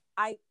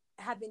I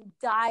have been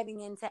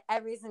diving into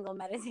every single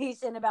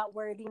meditation about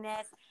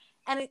worthiness.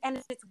 And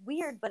it's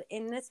weird, but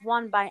in this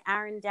one by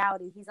Aaron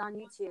Doughty, he's on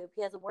YouTube.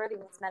 He has a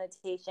worthiness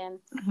meditation.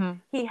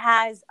 He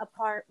has a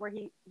part where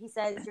he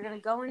says you're going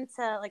to go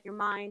into like your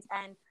mind,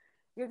 and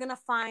you're going to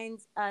find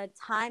a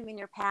time in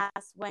your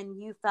past when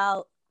you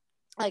felt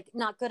like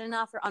not good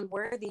enough or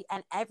unworthy.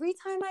 And every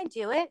time I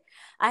do it,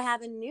 I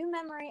have a new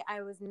memory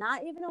I was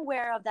not even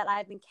aware of that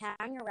I've been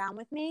carrying around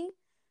with me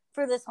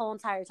for this whole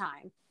entire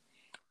time.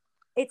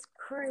 It's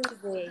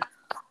crazy.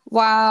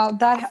 Wow,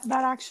 that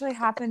actually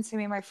happened to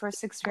me. My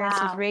first experience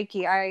with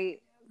Reiki, I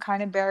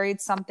kind of buried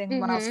something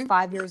when I was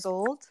 5 years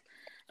old,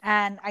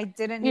 and I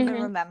didn't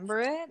even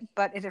remember it,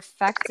 but it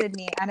affected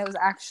me, and it was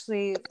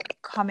actually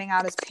coming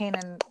out as pain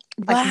in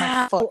like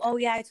my foot. Oh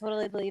yeah, I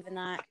totally believe in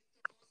that.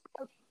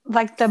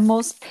 Like the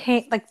most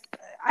pain, like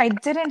I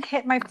didn't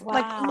hit my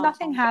like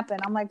nothing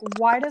happened. I'm like,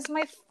 why does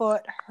my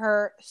foot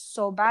hurt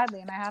so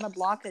badly? And I had a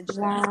blockage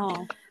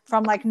there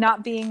from like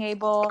not being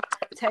able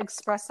to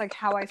express like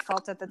how I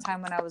felt at the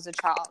time when I was a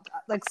child.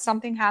 Like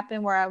something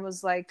happened where I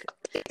was like,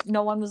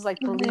 no one was like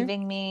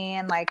believing me,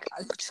 and like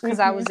just because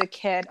I was a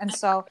kid. And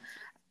so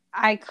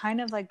I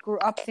kind of like grew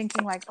up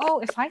thinking like, oh,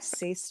 if I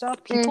say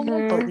stuff, people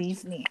won't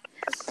believe me.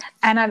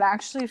 And I've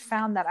actually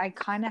found that I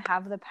kind of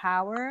have the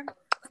power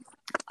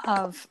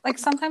of like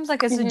sometimes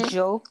like as a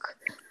joke,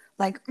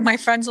 like my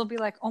friends will be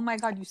like, "Oh my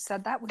God, you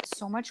said that with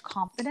so much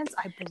confidence.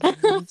 I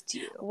believed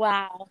you."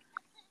 Wow.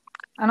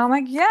 And I'm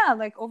like, yeah,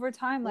 like over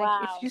time, like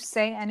Wow. if you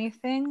say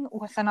anything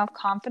with enough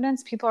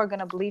confidence, people are going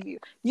to believe you.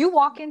 You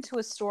walk into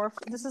a store,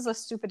 this is a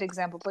stupid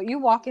example, but you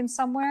walk in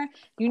somewhere,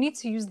 you need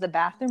to use the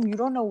bathroom, you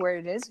don't know where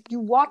it is. You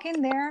walk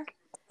in there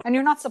and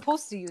you're not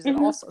supposed to use it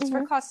also. It's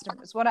for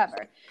customers,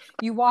 whatever.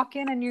 You walk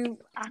in and you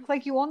act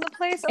like you own the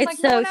place and It's like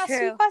so no one asks you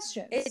true.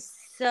 questions.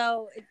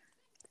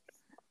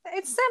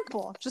 It's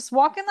simple. Just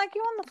walk in like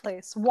you own the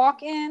place.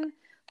 Walk in.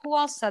 Who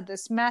else said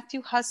this?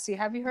 Matthew Hussey.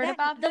 Have you heard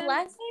about him? The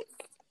last name?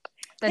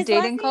 The his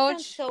dating last name coach.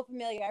 sounds so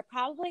familiar.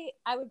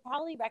 I would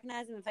probably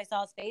recognize him if I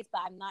saw his face,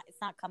 but I'm not.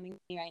 It's not coming to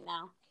me right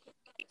now.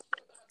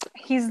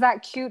 He's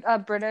that cute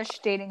British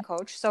dating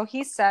coach. So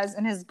he says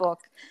in his book,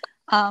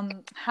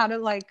 how to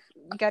like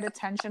get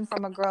attention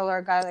from a girl or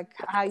a guy, like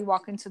how you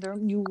walk into the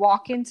room. You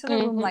walk into the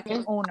room like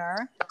an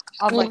owner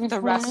of like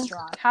the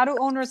restaurant. How do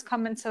owners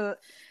come into?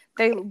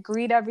 They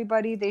greet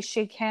everybody. They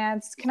shake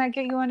hands. Can I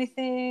get you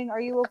anything?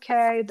 Are you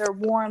okay? They're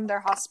warm.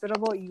 They're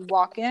hospitable. You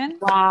walk in.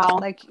 Wow.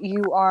 Like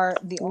you are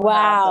the owner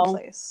of the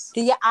place.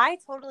 Yeah, I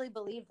totally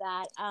believe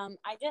that.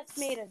 I just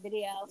made a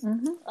video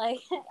like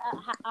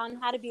on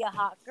how to be a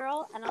hot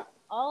girl, and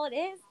all it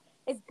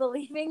is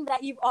believing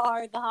that you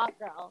are the hot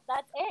girl.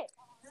 That's it.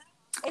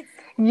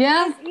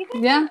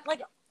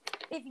 Like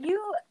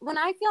when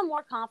I feel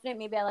more confident,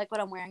 maybe I like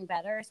what I'm wearing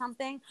better or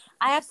something.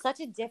 I have such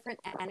a different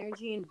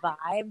energy and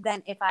vibe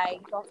than if I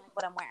don't like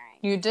what I'm wearing.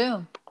 You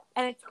do.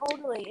 And it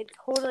totally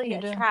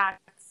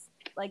attracts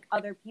like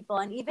other people.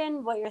 And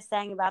even what you're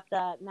saying about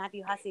the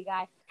Matthew Hussey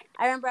guy,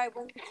 I remember I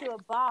went to a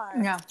bar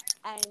and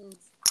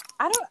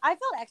I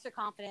felt extra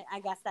confident,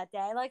 I guess, that day.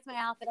 I liked my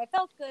outfit. I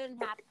felt good and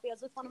happy. I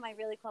was with one of my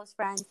really close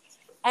friends.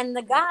 And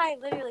the guy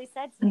literally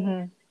said to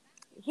me,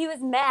 he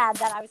was mad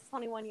that I was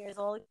 21 years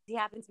old. He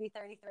happened to be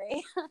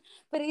 33.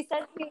 But he said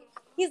to me,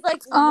 he's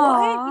like,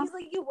 what? He's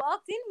like, you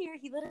walked in here.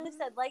 He literally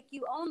said, like,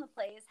 you own the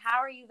place. How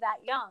are you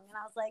that young? And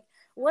I was like,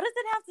 what does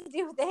it have to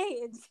do with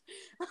age?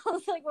 I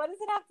was like, what does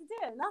it have to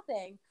do?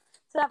 Nothing.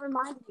 So that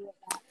reminded me of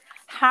that.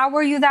 How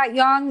are you that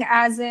young?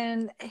 As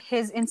in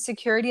his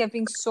insecurity of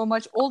being so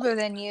much older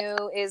than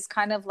you is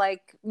kind of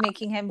like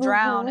making him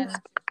drown and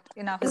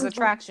his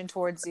attraction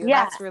towards you.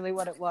 That's really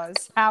what it was.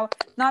 How,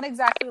 not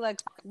exactly like,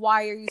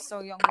 why are you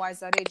so young? Why is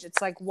that age?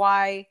 It's like,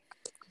 why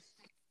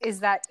is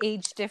that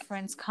age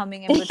difference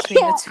coming in between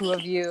the two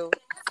of you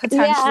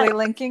potentially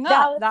linking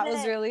up? That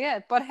was really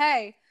it. But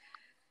hey,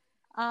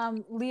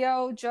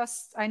 Leo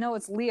I know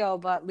it's Leo,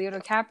 but Leo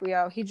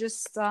DiCaprio, he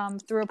just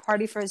threw a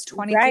party for his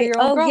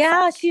 23-year-old girlfriend.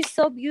 Yeah, she's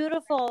so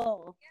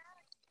beautiful.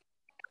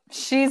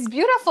 She's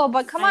beautiful,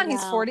 but come on,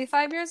 he's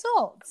 45 years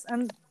old.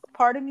 And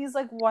part of me is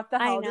like, what the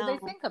hell do they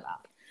think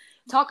about?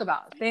 Talk,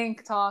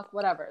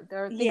 whatever.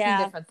 They're thinking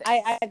different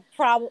things. I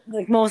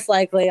probably, most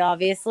likely,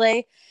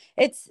 obviously.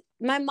 It's,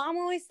 my mom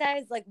always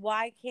says, like,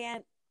 why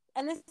can't,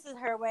 and this is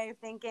her way of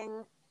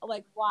thinking,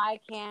 like, why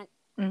can't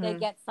they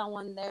get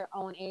someone their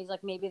own age?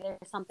 Like, maybe there's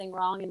something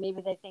wrong, and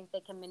maybe they think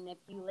they can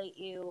manipulate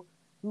you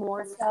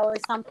more so or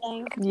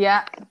something.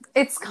 Yeah,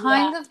 it's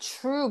kind of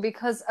true,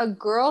 because a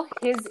girl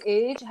his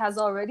age has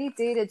already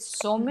dated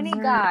so many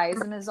guys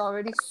and is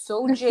already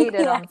so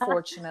jaded,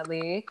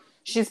 unfortunately.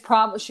 She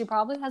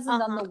probably hasn't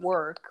done the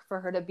work for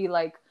her to be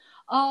like,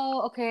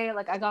 oh, okay,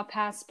 like I got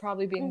past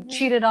probably being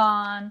cheated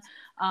on.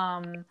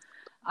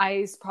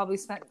 I probably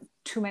spent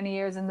too many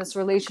years in this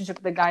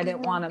relationship. The guy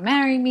didn't want to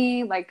marry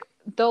me. Like,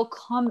 they'll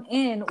come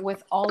in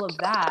with all of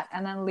that,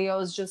 and then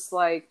Leo's just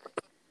like,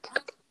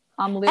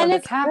 I'm Leo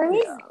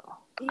DiCaprio.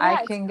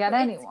 I can get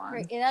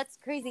anyone. That's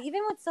crazy.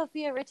 Even with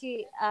Sophia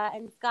Richie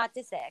and Scott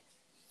Disick,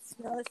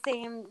 the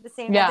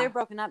same. They're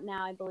broken up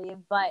now, I believe,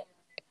 but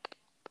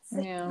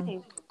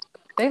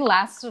they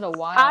lasted a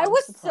while. I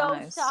was so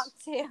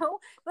shocked too,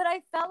 but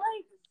I felt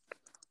like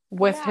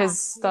with his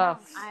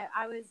stuff.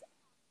 I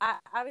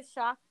was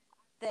shocked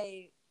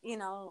they,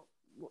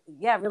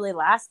 really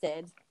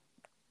lasted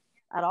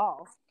at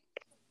all.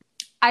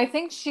 I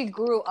think she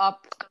grew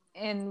up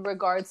in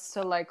regards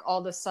to like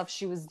all the stuff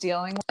she was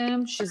dealing with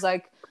him. She's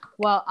like,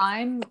 well,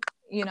 I'm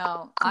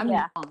young,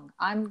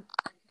 I'm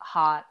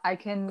hot, I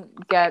can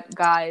get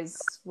guys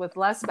with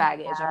less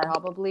baggage and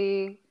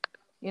probably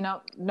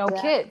no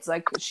kids.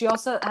 Like, she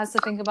also has to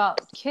think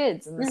about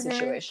kids in this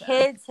situation.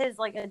 Kids, his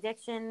like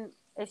addiction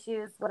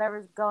issues,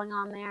 whatever's going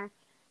on there.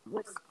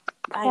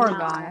 Poor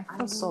guy. I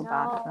feel so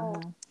bad for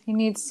him. He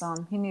needs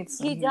some. He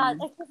does,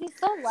 because he's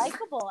so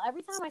likable.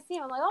 Every time I see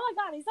him, I'm like, oh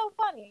my God, he's so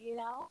funny,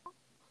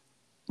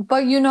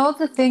 But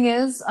the thing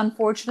is,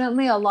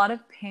 unfortunately, a lot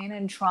of pain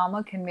and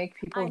trauma can make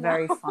people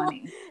very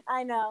funny.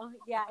 I know.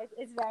 Yeah,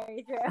 it's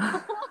very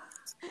true.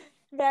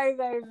 Very,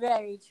 very,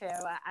 very true.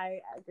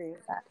 I agree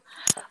with that.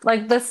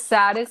 Like, the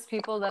saddest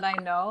people that I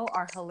know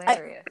are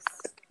hilarious.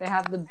 They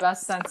have the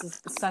best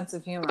sense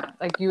of humor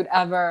like you'd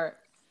ever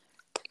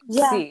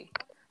see.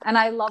 And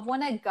I love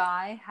when a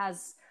guy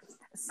has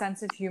a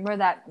sense of humor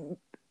that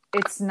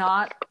it's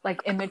not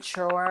like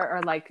immature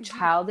or like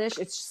childish.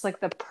 It's just like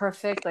the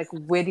perfect, like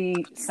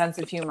witty sense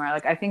of humor.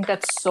 Like I think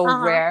that's so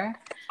rare.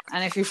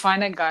 And if you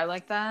find a guy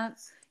like that,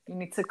 you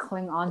need to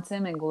cling on to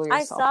him and glue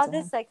yourself I saw to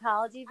this him.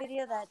 psychology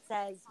video that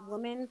says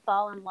women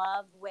fall in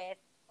love with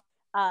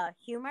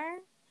humor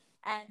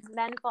and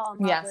men fall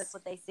in love with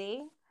what they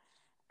see.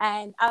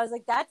 And I was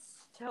like, that's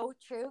so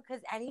true,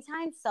 because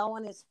anytime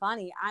someone is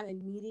funny, I'm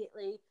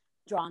immediately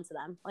drawn to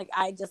them. Like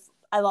I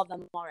love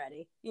them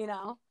already, you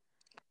know?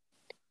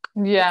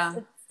 Yeah.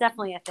 It's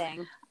definitely a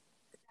thing.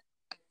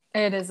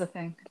 It is a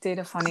thing. Date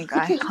a funny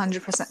guy,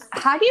 100%.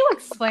 How do you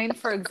explain,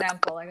 for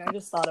example, like I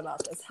just thought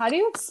about this. How do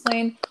you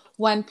explain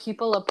when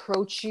people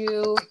approach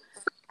you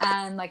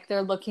and like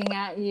they're looking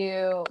at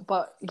you,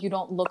 but you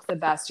don't look the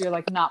best? You're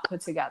like not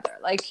put together.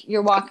 Like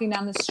you're walking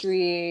down the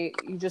street,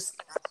 you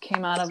just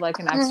came out of like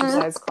an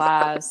exercise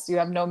class, you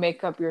have no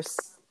makeup, you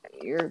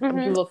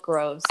look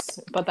gross.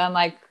 But then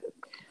like,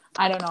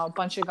 I don't know, a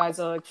bunch of guys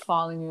are like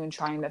following you and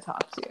trying to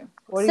talk to you.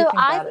 What do you think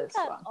that is?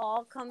 I think that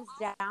all comes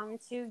down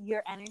to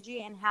your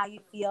energy and how you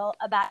feel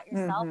about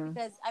yourself.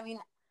 Because I mean,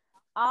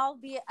 I'll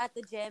be at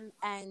the gym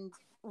and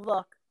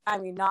look, I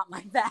mean, not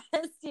my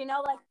best, you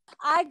know, like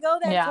I go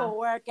there to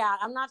work out.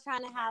 I'm not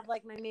trying to have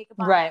like my makeup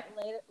on. Right.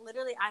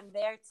 Literally, I'm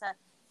there to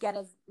get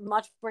as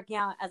much working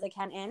out as I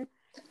can in.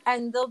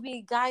 And there'll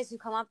be guys who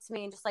come up to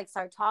me and just like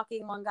start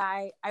talking. One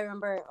guy I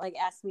remember like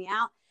asked me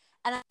out.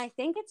 And I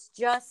think it's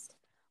just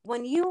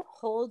when you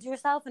hold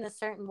yourself in a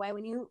certain way,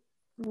 when you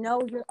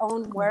know your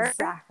own worth,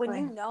 when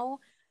you know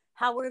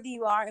how worthy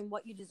you are and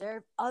what you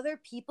deserve, other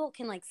people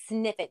can like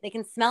sniff it. They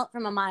can smell it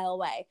from a mile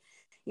away,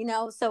 you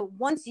know? So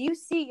once you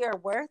see your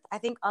worth, I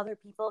think other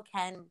people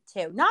can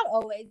too. Not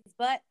always,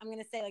 but I'm going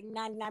to say like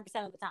 99%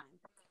 of the time.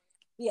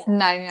 Yeah.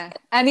 99.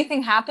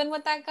 Anything happened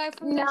with that guy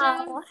from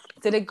the gym?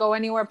 Did it go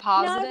anywhere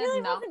positive? No, I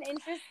really wasn't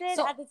interested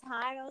at the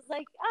time. I was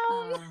like,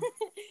 I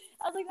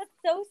was like, that's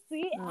so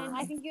sweet. And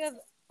I think you have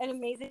an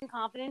amazing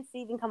confidence to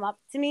even come up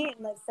to me and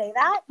like say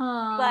that.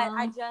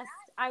 But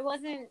I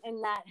wasn't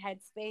in that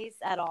headspace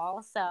at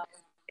all. So,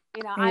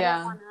 you know, I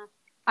don't want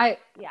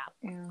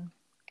to.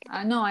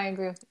 I know, I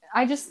agree with you.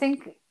 I just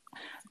think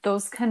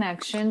those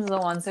connections, the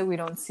ones that we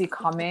don't see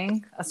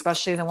coming,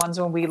 especially the ones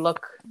when we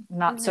look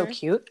not so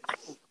cute,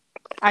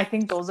 I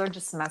think those are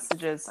just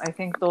messages. I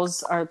think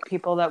those are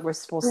people that we're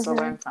supposed to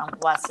learn from,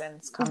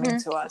 lessons coming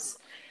to us.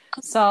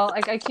 So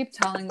like I keep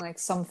telling like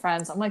some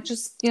friends, I'm like,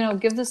 just, you know,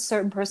 give this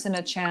certain person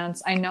a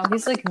chance. I know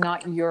he's like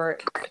not your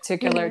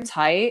particular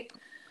type.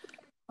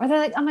 Or they're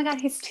like, oh my God,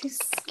 he's too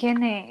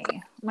skinny.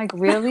 I'm like,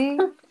 really?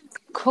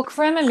 Cook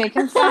for him and make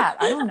him fat.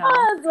 I don't know.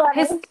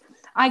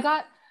 I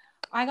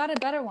got a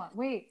better one.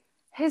 Wait,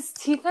 his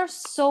teeth are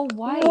so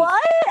white.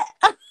 What?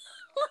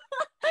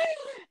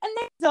 And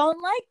they don't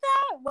like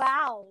that?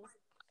 Wow.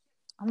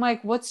 I'm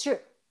like,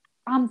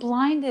 I'm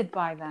blinded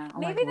by that.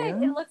 Maybe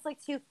it looks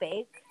like too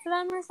fake to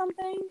them or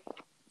something.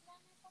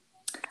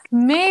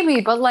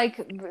 Maybe, but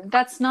like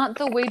that's not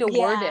the way to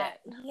word it.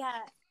 Yeah.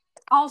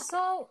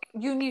 Also,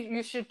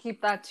 you should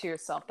keep that to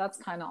yourself. That's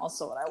kind of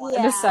also what I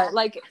wanted to say.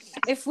 Like,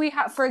 if we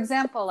have, for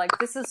example, like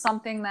this is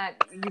something that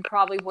you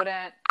probably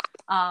wouldn't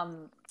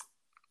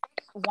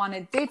want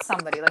to date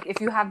somebody. Like,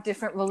 if you have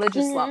different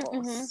religious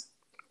levels.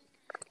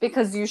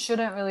 Because you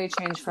shouldn't really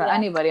change for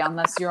anybody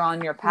unless you're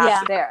on your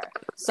path there.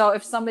 So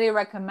if somebody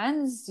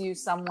recommends you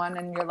someone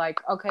and you're like,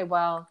 okay,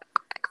 well,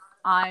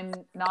 I'm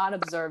not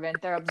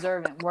observant, they're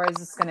observant. Where is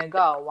this going to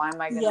go? Why am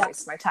I going to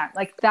waste my time?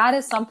 Like that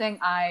is something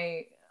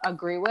I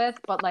agree with,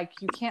 but like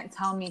you can't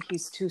tell me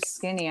he's too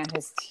skinny and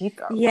his teeth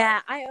are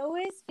white. I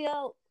always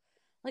feel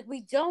like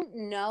we don't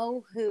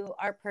know who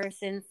our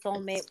person,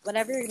 soulmate,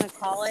 whatever you're going to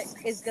call it,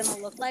 is going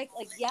to look like.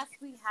 Like, yes,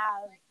 we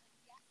have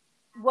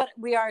what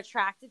we are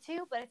attracted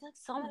to, but I feel like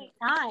so many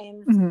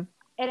times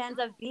it ends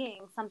up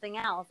being something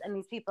else, and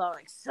these people are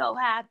like so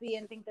happy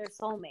and think they're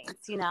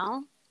soulmates, you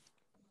know?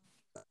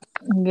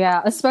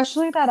 Yeah,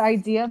 especially that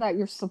idea that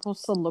you're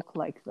supposed to look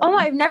like them. Oh,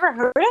 I've never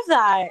heard of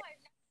that.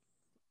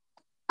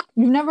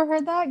 You've never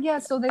heard that? Yeah,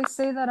 so they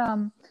say that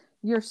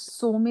your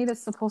soulmate is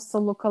supposed to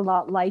look a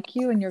lot like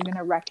you, and you're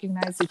gonna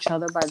recognize each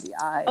other by the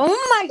eyes. Oh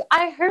my!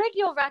 I heard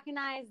you'll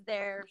recognize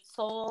their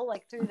soul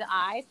like through the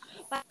eyes,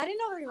 but I didn't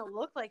know they were gonna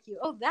look like you.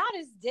 Oh, that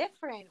is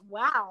different.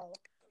 Wow.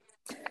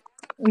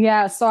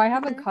 Yeah, so I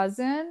have a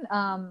cousin.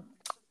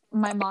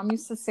 My mom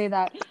used to say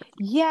that.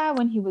 Yeah,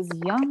 when he was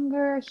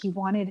younger, he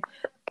wanted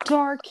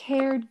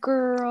dark-haired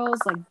girls,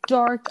 like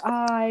dark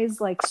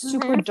eyes, like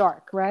super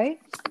dark, right?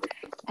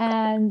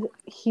 And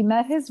he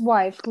met his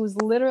wife, who's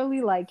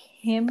literally like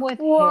him with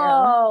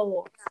hair.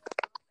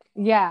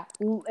 Yeah,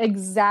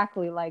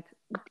 exactly. Like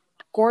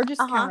gorgeous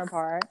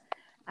counterpart.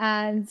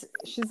 And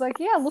she's like,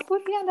 yeah, look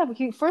what he ended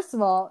up. First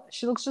of all,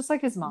 she looks just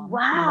like his mom.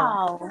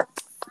 Wow.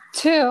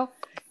 Two,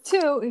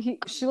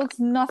 she looks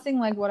nothing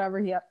like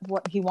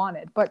what he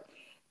wanted. But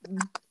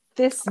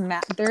this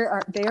they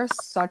are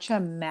such a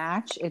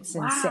match. It's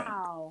insane.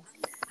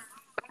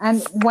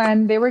 And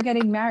when they were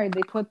getting married,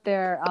 they put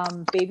their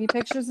baby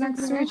pictures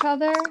next to each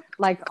other,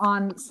 like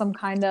on some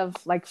kind of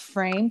like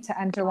frame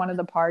to enter one of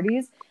the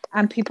parties.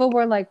 And people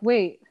were like,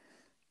 wait,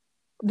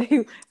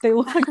 they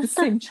look like the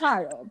same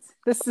child.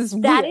 This is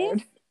That weird.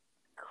 is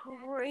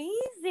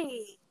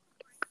crazy.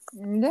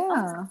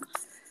 Yeah.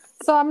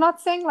 So I'm not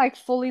saying like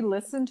fully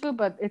listen to it,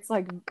 but it's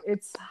like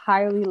it's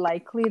highly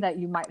likely that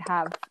you might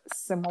have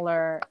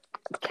similar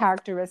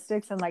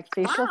characteristics and like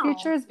facial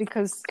features,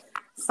 because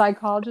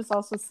psychologists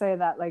also say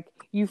that like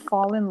you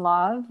fall in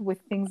love with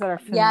things that are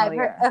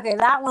familiar. Yeah, okay,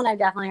 that one I've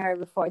definitely heard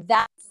before.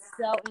 That's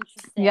so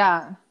interesting.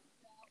 Yeah.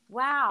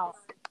 Wow.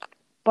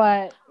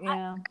 But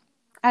yeah.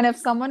 And if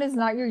someone is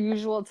not your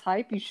usual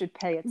type, you should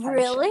pay attention.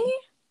 Really?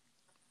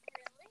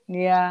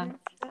 Yeah.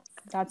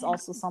 That's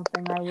also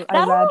something I read.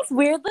 That almost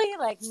weirdly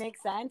like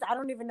makes sense. I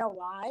don't even know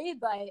why,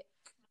 but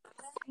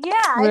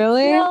yeah.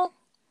 Really?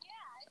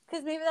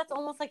 Because maybe that's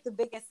almost like the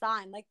biggest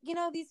sign. Like, you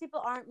know, these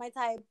people aren't my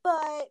type,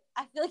 but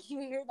I feel like you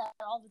hear that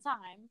all the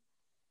time.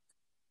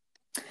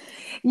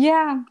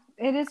 Yeah,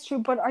 it is true.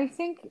 But I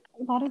think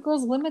a lot of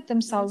girls limit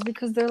themselves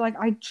because they're like,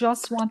 I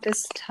just want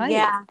this type.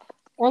 Yeah.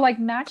 Or like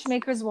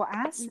matchmakers will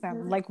ask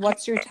them, like,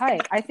 what's your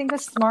type? I think a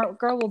smart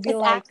girl will be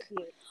like,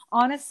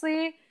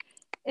 honestly,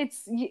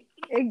 it's,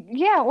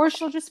 yeah. Or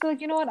she'll just be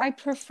like, you know what?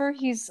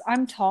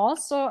 I'm tall,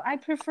 so I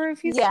prefer if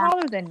he's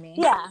taller than me.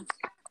 Yeah.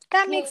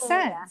 That makes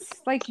sense. Yeah.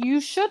 Like,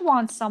 you should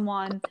want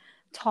someone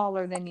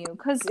taller than you,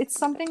 because it's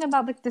something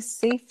about like the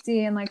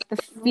safety and like the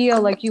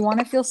feel, like you want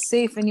to feel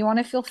safe and you want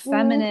to feel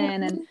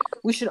feminine, and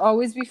we should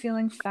always be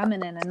feeling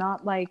feminine and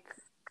not like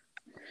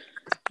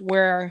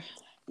we're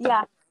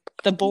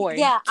the boy.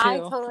 Yeah, too. I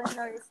totally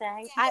know what you're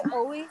saying. I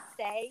always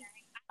say,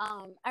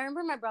 I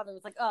remember my brother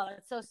was like, oh,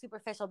 it's so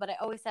superficial, but I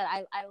always said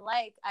I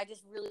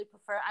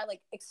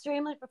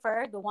extremely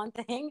prefer, the one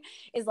thing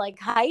is like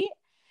height.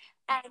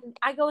 And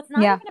I go, it's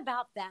not even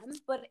about them,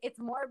 but it's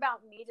more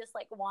about me just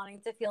like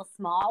wanting to feel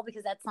small,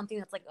 because that's something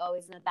that's like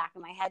always in the back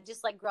of my head,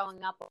 just like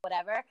growing up or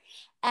whatever.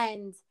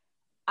 And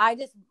I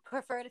just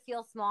prefer to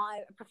feel small.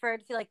 I prefer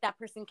to feel like that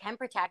person can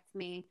protect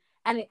me.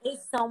 And it is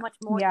so much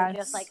more than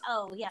just like,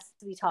 oh, he has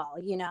to be tall,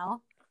 you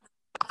know?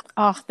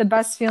 Oh, the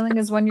best feeling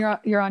is when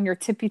you're on your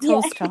tippy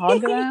toes to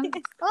hug them.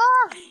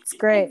 Oh, it's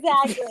great.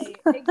 Exactly.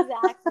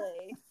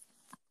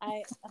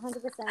 I 100%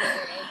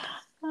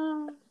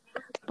 agree.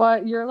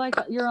 But you're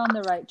on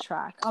the right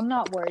track. I'm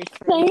not worried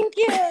for you. Thank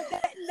you.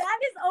 That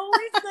is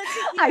always good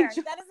to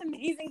hear. That is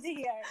amazing to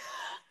hear.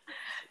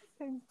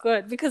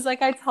 Good, because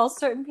like I tell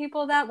certain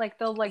people that like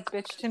they'll like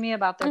bitch to me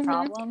about their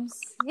problems,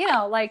 you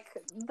know, like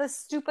the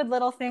stupid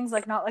little things,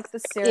 like not like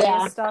the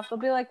serious stuff. They'll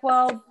be like,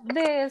 well,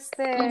 this,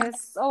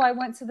 oh, I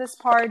went to this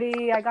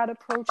party, I got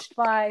approached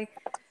by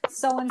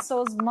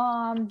so-and-so's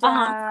mom,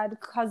 dad,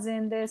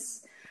 cousin,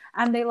 this,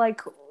 and they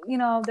like, you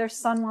know, their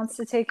son wants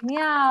to take me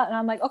out, and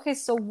I'm like, okay,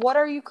 so what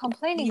are you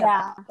complaining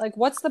about? Like,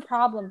 what's the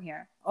problem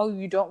here? Oh,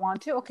 you don't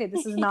want to? Okay,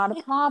 this is not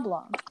a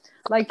problem.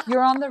 Like,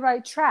 you're on the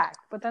right track.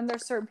 But then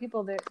there's certain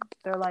people that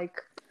they're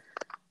like,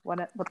 what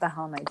the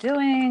hell am I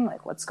doing?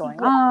 Like, what's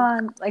going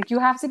on? Like, you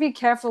have to be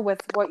careful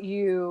with what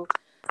you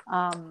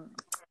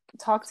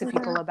talk to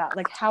people about,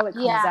 like how it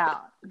comes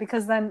out,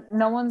 because then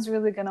no one's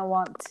really gonna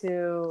want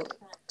to,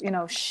 you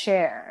know,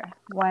 share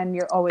when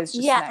you're always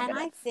just negative. And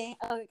I think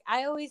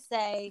I always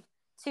say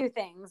two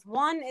things.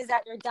 One is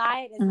that your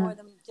diet is more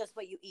than just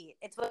what you eat.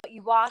 It's what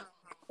you watch,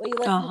 what you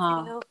listen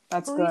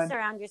to, who you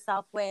surround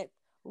yourself with,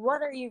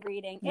 what are you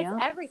reading. It's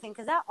everything,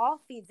 because that all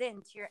feeds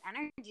into your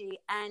energy.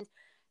 And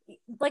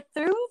like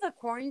through the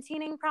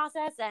quarantining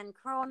process and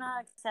Corona,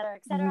 et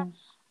cetera,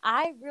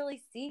 I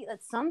really see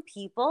that some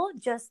people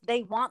just,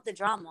 they want the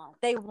drama.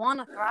 They want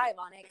to thrive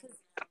on it because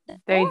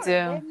they do. They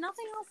have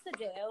nothing else to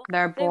do.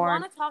 They're bored. They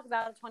want to talk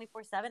about it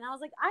 24/7. I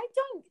was like,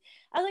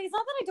 it's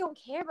not that I don't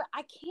care, but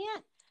I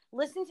can't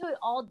listen to it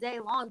all day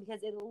long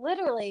because it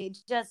literally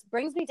just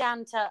brings me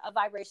down to a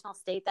vibrational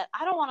state that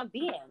I don't want to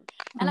be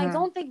in. And I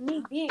don't think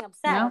me being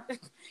upset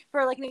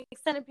for like an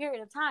extended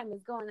period of time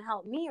is going to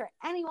help me or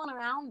anyone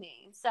around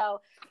me. So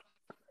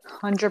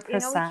 100%. You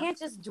know, we can't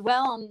just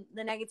dwell on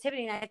the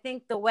negativity. And I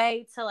think the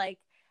way to like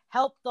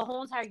help the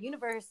whole entire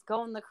universe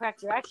go in the correct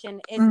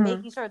direction is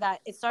making sure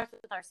that it starts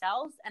with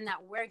ourselves and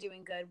that we're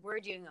doing good, we're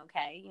doing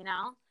okay, you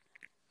know?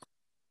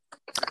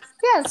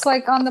 Yeah, it's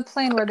like on the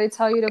plane where they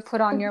tell you to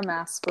put on your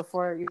mask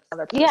before you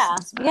other person's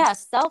mask. Yeah,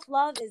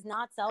 self-love is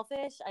not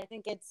selfish. I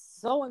think it's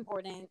so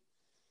important.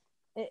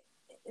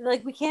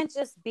 Like, we can't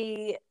just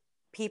be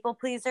people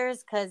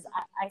pleasers, because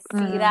I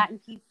see that in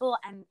people,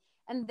 and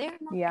they're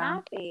not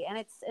happy, and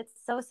it's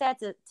so sad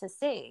to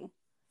see.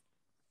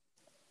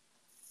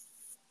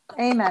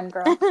 Amen,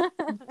 girl.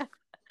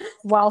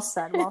 Well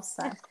said.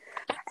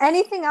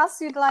 Anything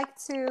else you'd like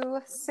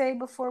to say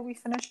before we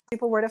finish?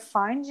 People, where to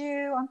find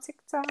you on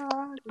TikTok?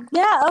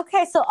 Yeah,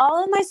 okay. So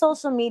all of my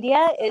social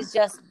media is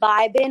just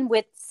Vibin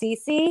with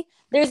Cece.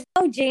 There's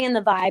no G in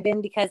the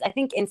Vibin because I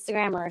think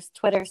Instagram or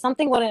Twitter,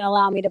 something wouldn't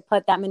allow me to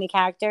put that many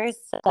characters.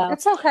 So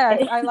it's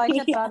okay. I like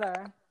it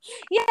better.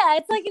 Yeah,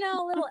 it's like, you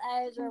know, a little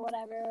edge or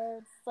whatever.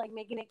 It's like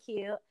making it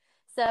cute.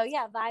 So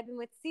yeah, Vibin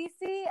with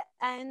Cece.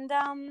 And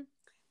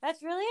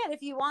that's really it.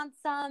 If you want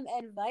some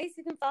advice,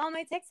 you can follow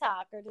my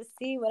TikTok or just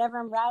see whatever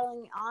I'm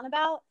rattling on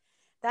about.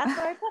 That's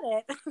where I put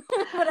it.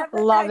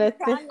 Whatever Love I'm it.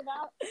 crying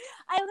about.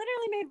 I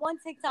literally made one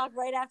TikTok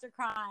right after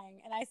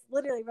crying, and I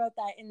literally wrote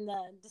that in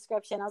the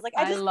description. I was like,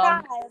 I just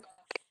cried.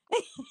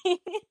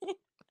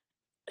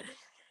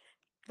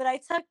 But I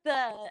took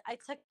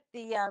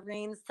the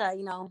reins to,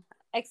 you know,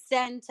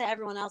 extend to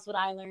everyone else what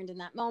I learned in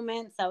that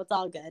moment. So it's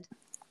all good.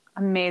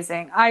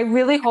 Amazing. I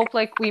really hope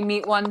like we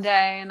meet one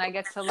day and I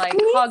get to like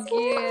hug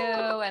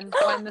you, and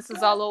when this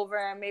is all over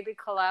and maybe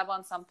collab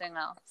on something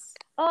else.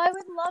 Oh, I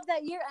would love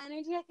that. Your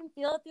energy, I can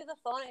feel it through the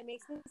phone. It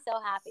makes me so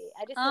happy.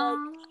 I just feel like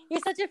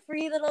you're such a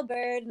free little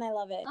bird, and I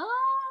love it.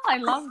 Oh, I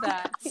love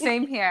that.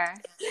 Same here.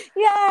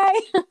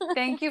 Yay!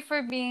 Thank you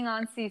for being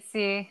on,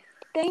 Cece.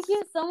 Thank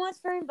you so much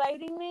for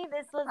inviting me.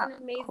 This was an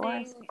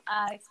amazing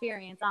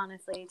experience,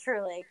 honestly,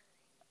 truly.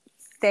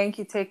 Thank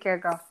you. Take care,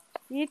 girl.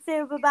 You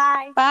too.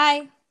 Bye-bye.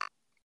 Bye.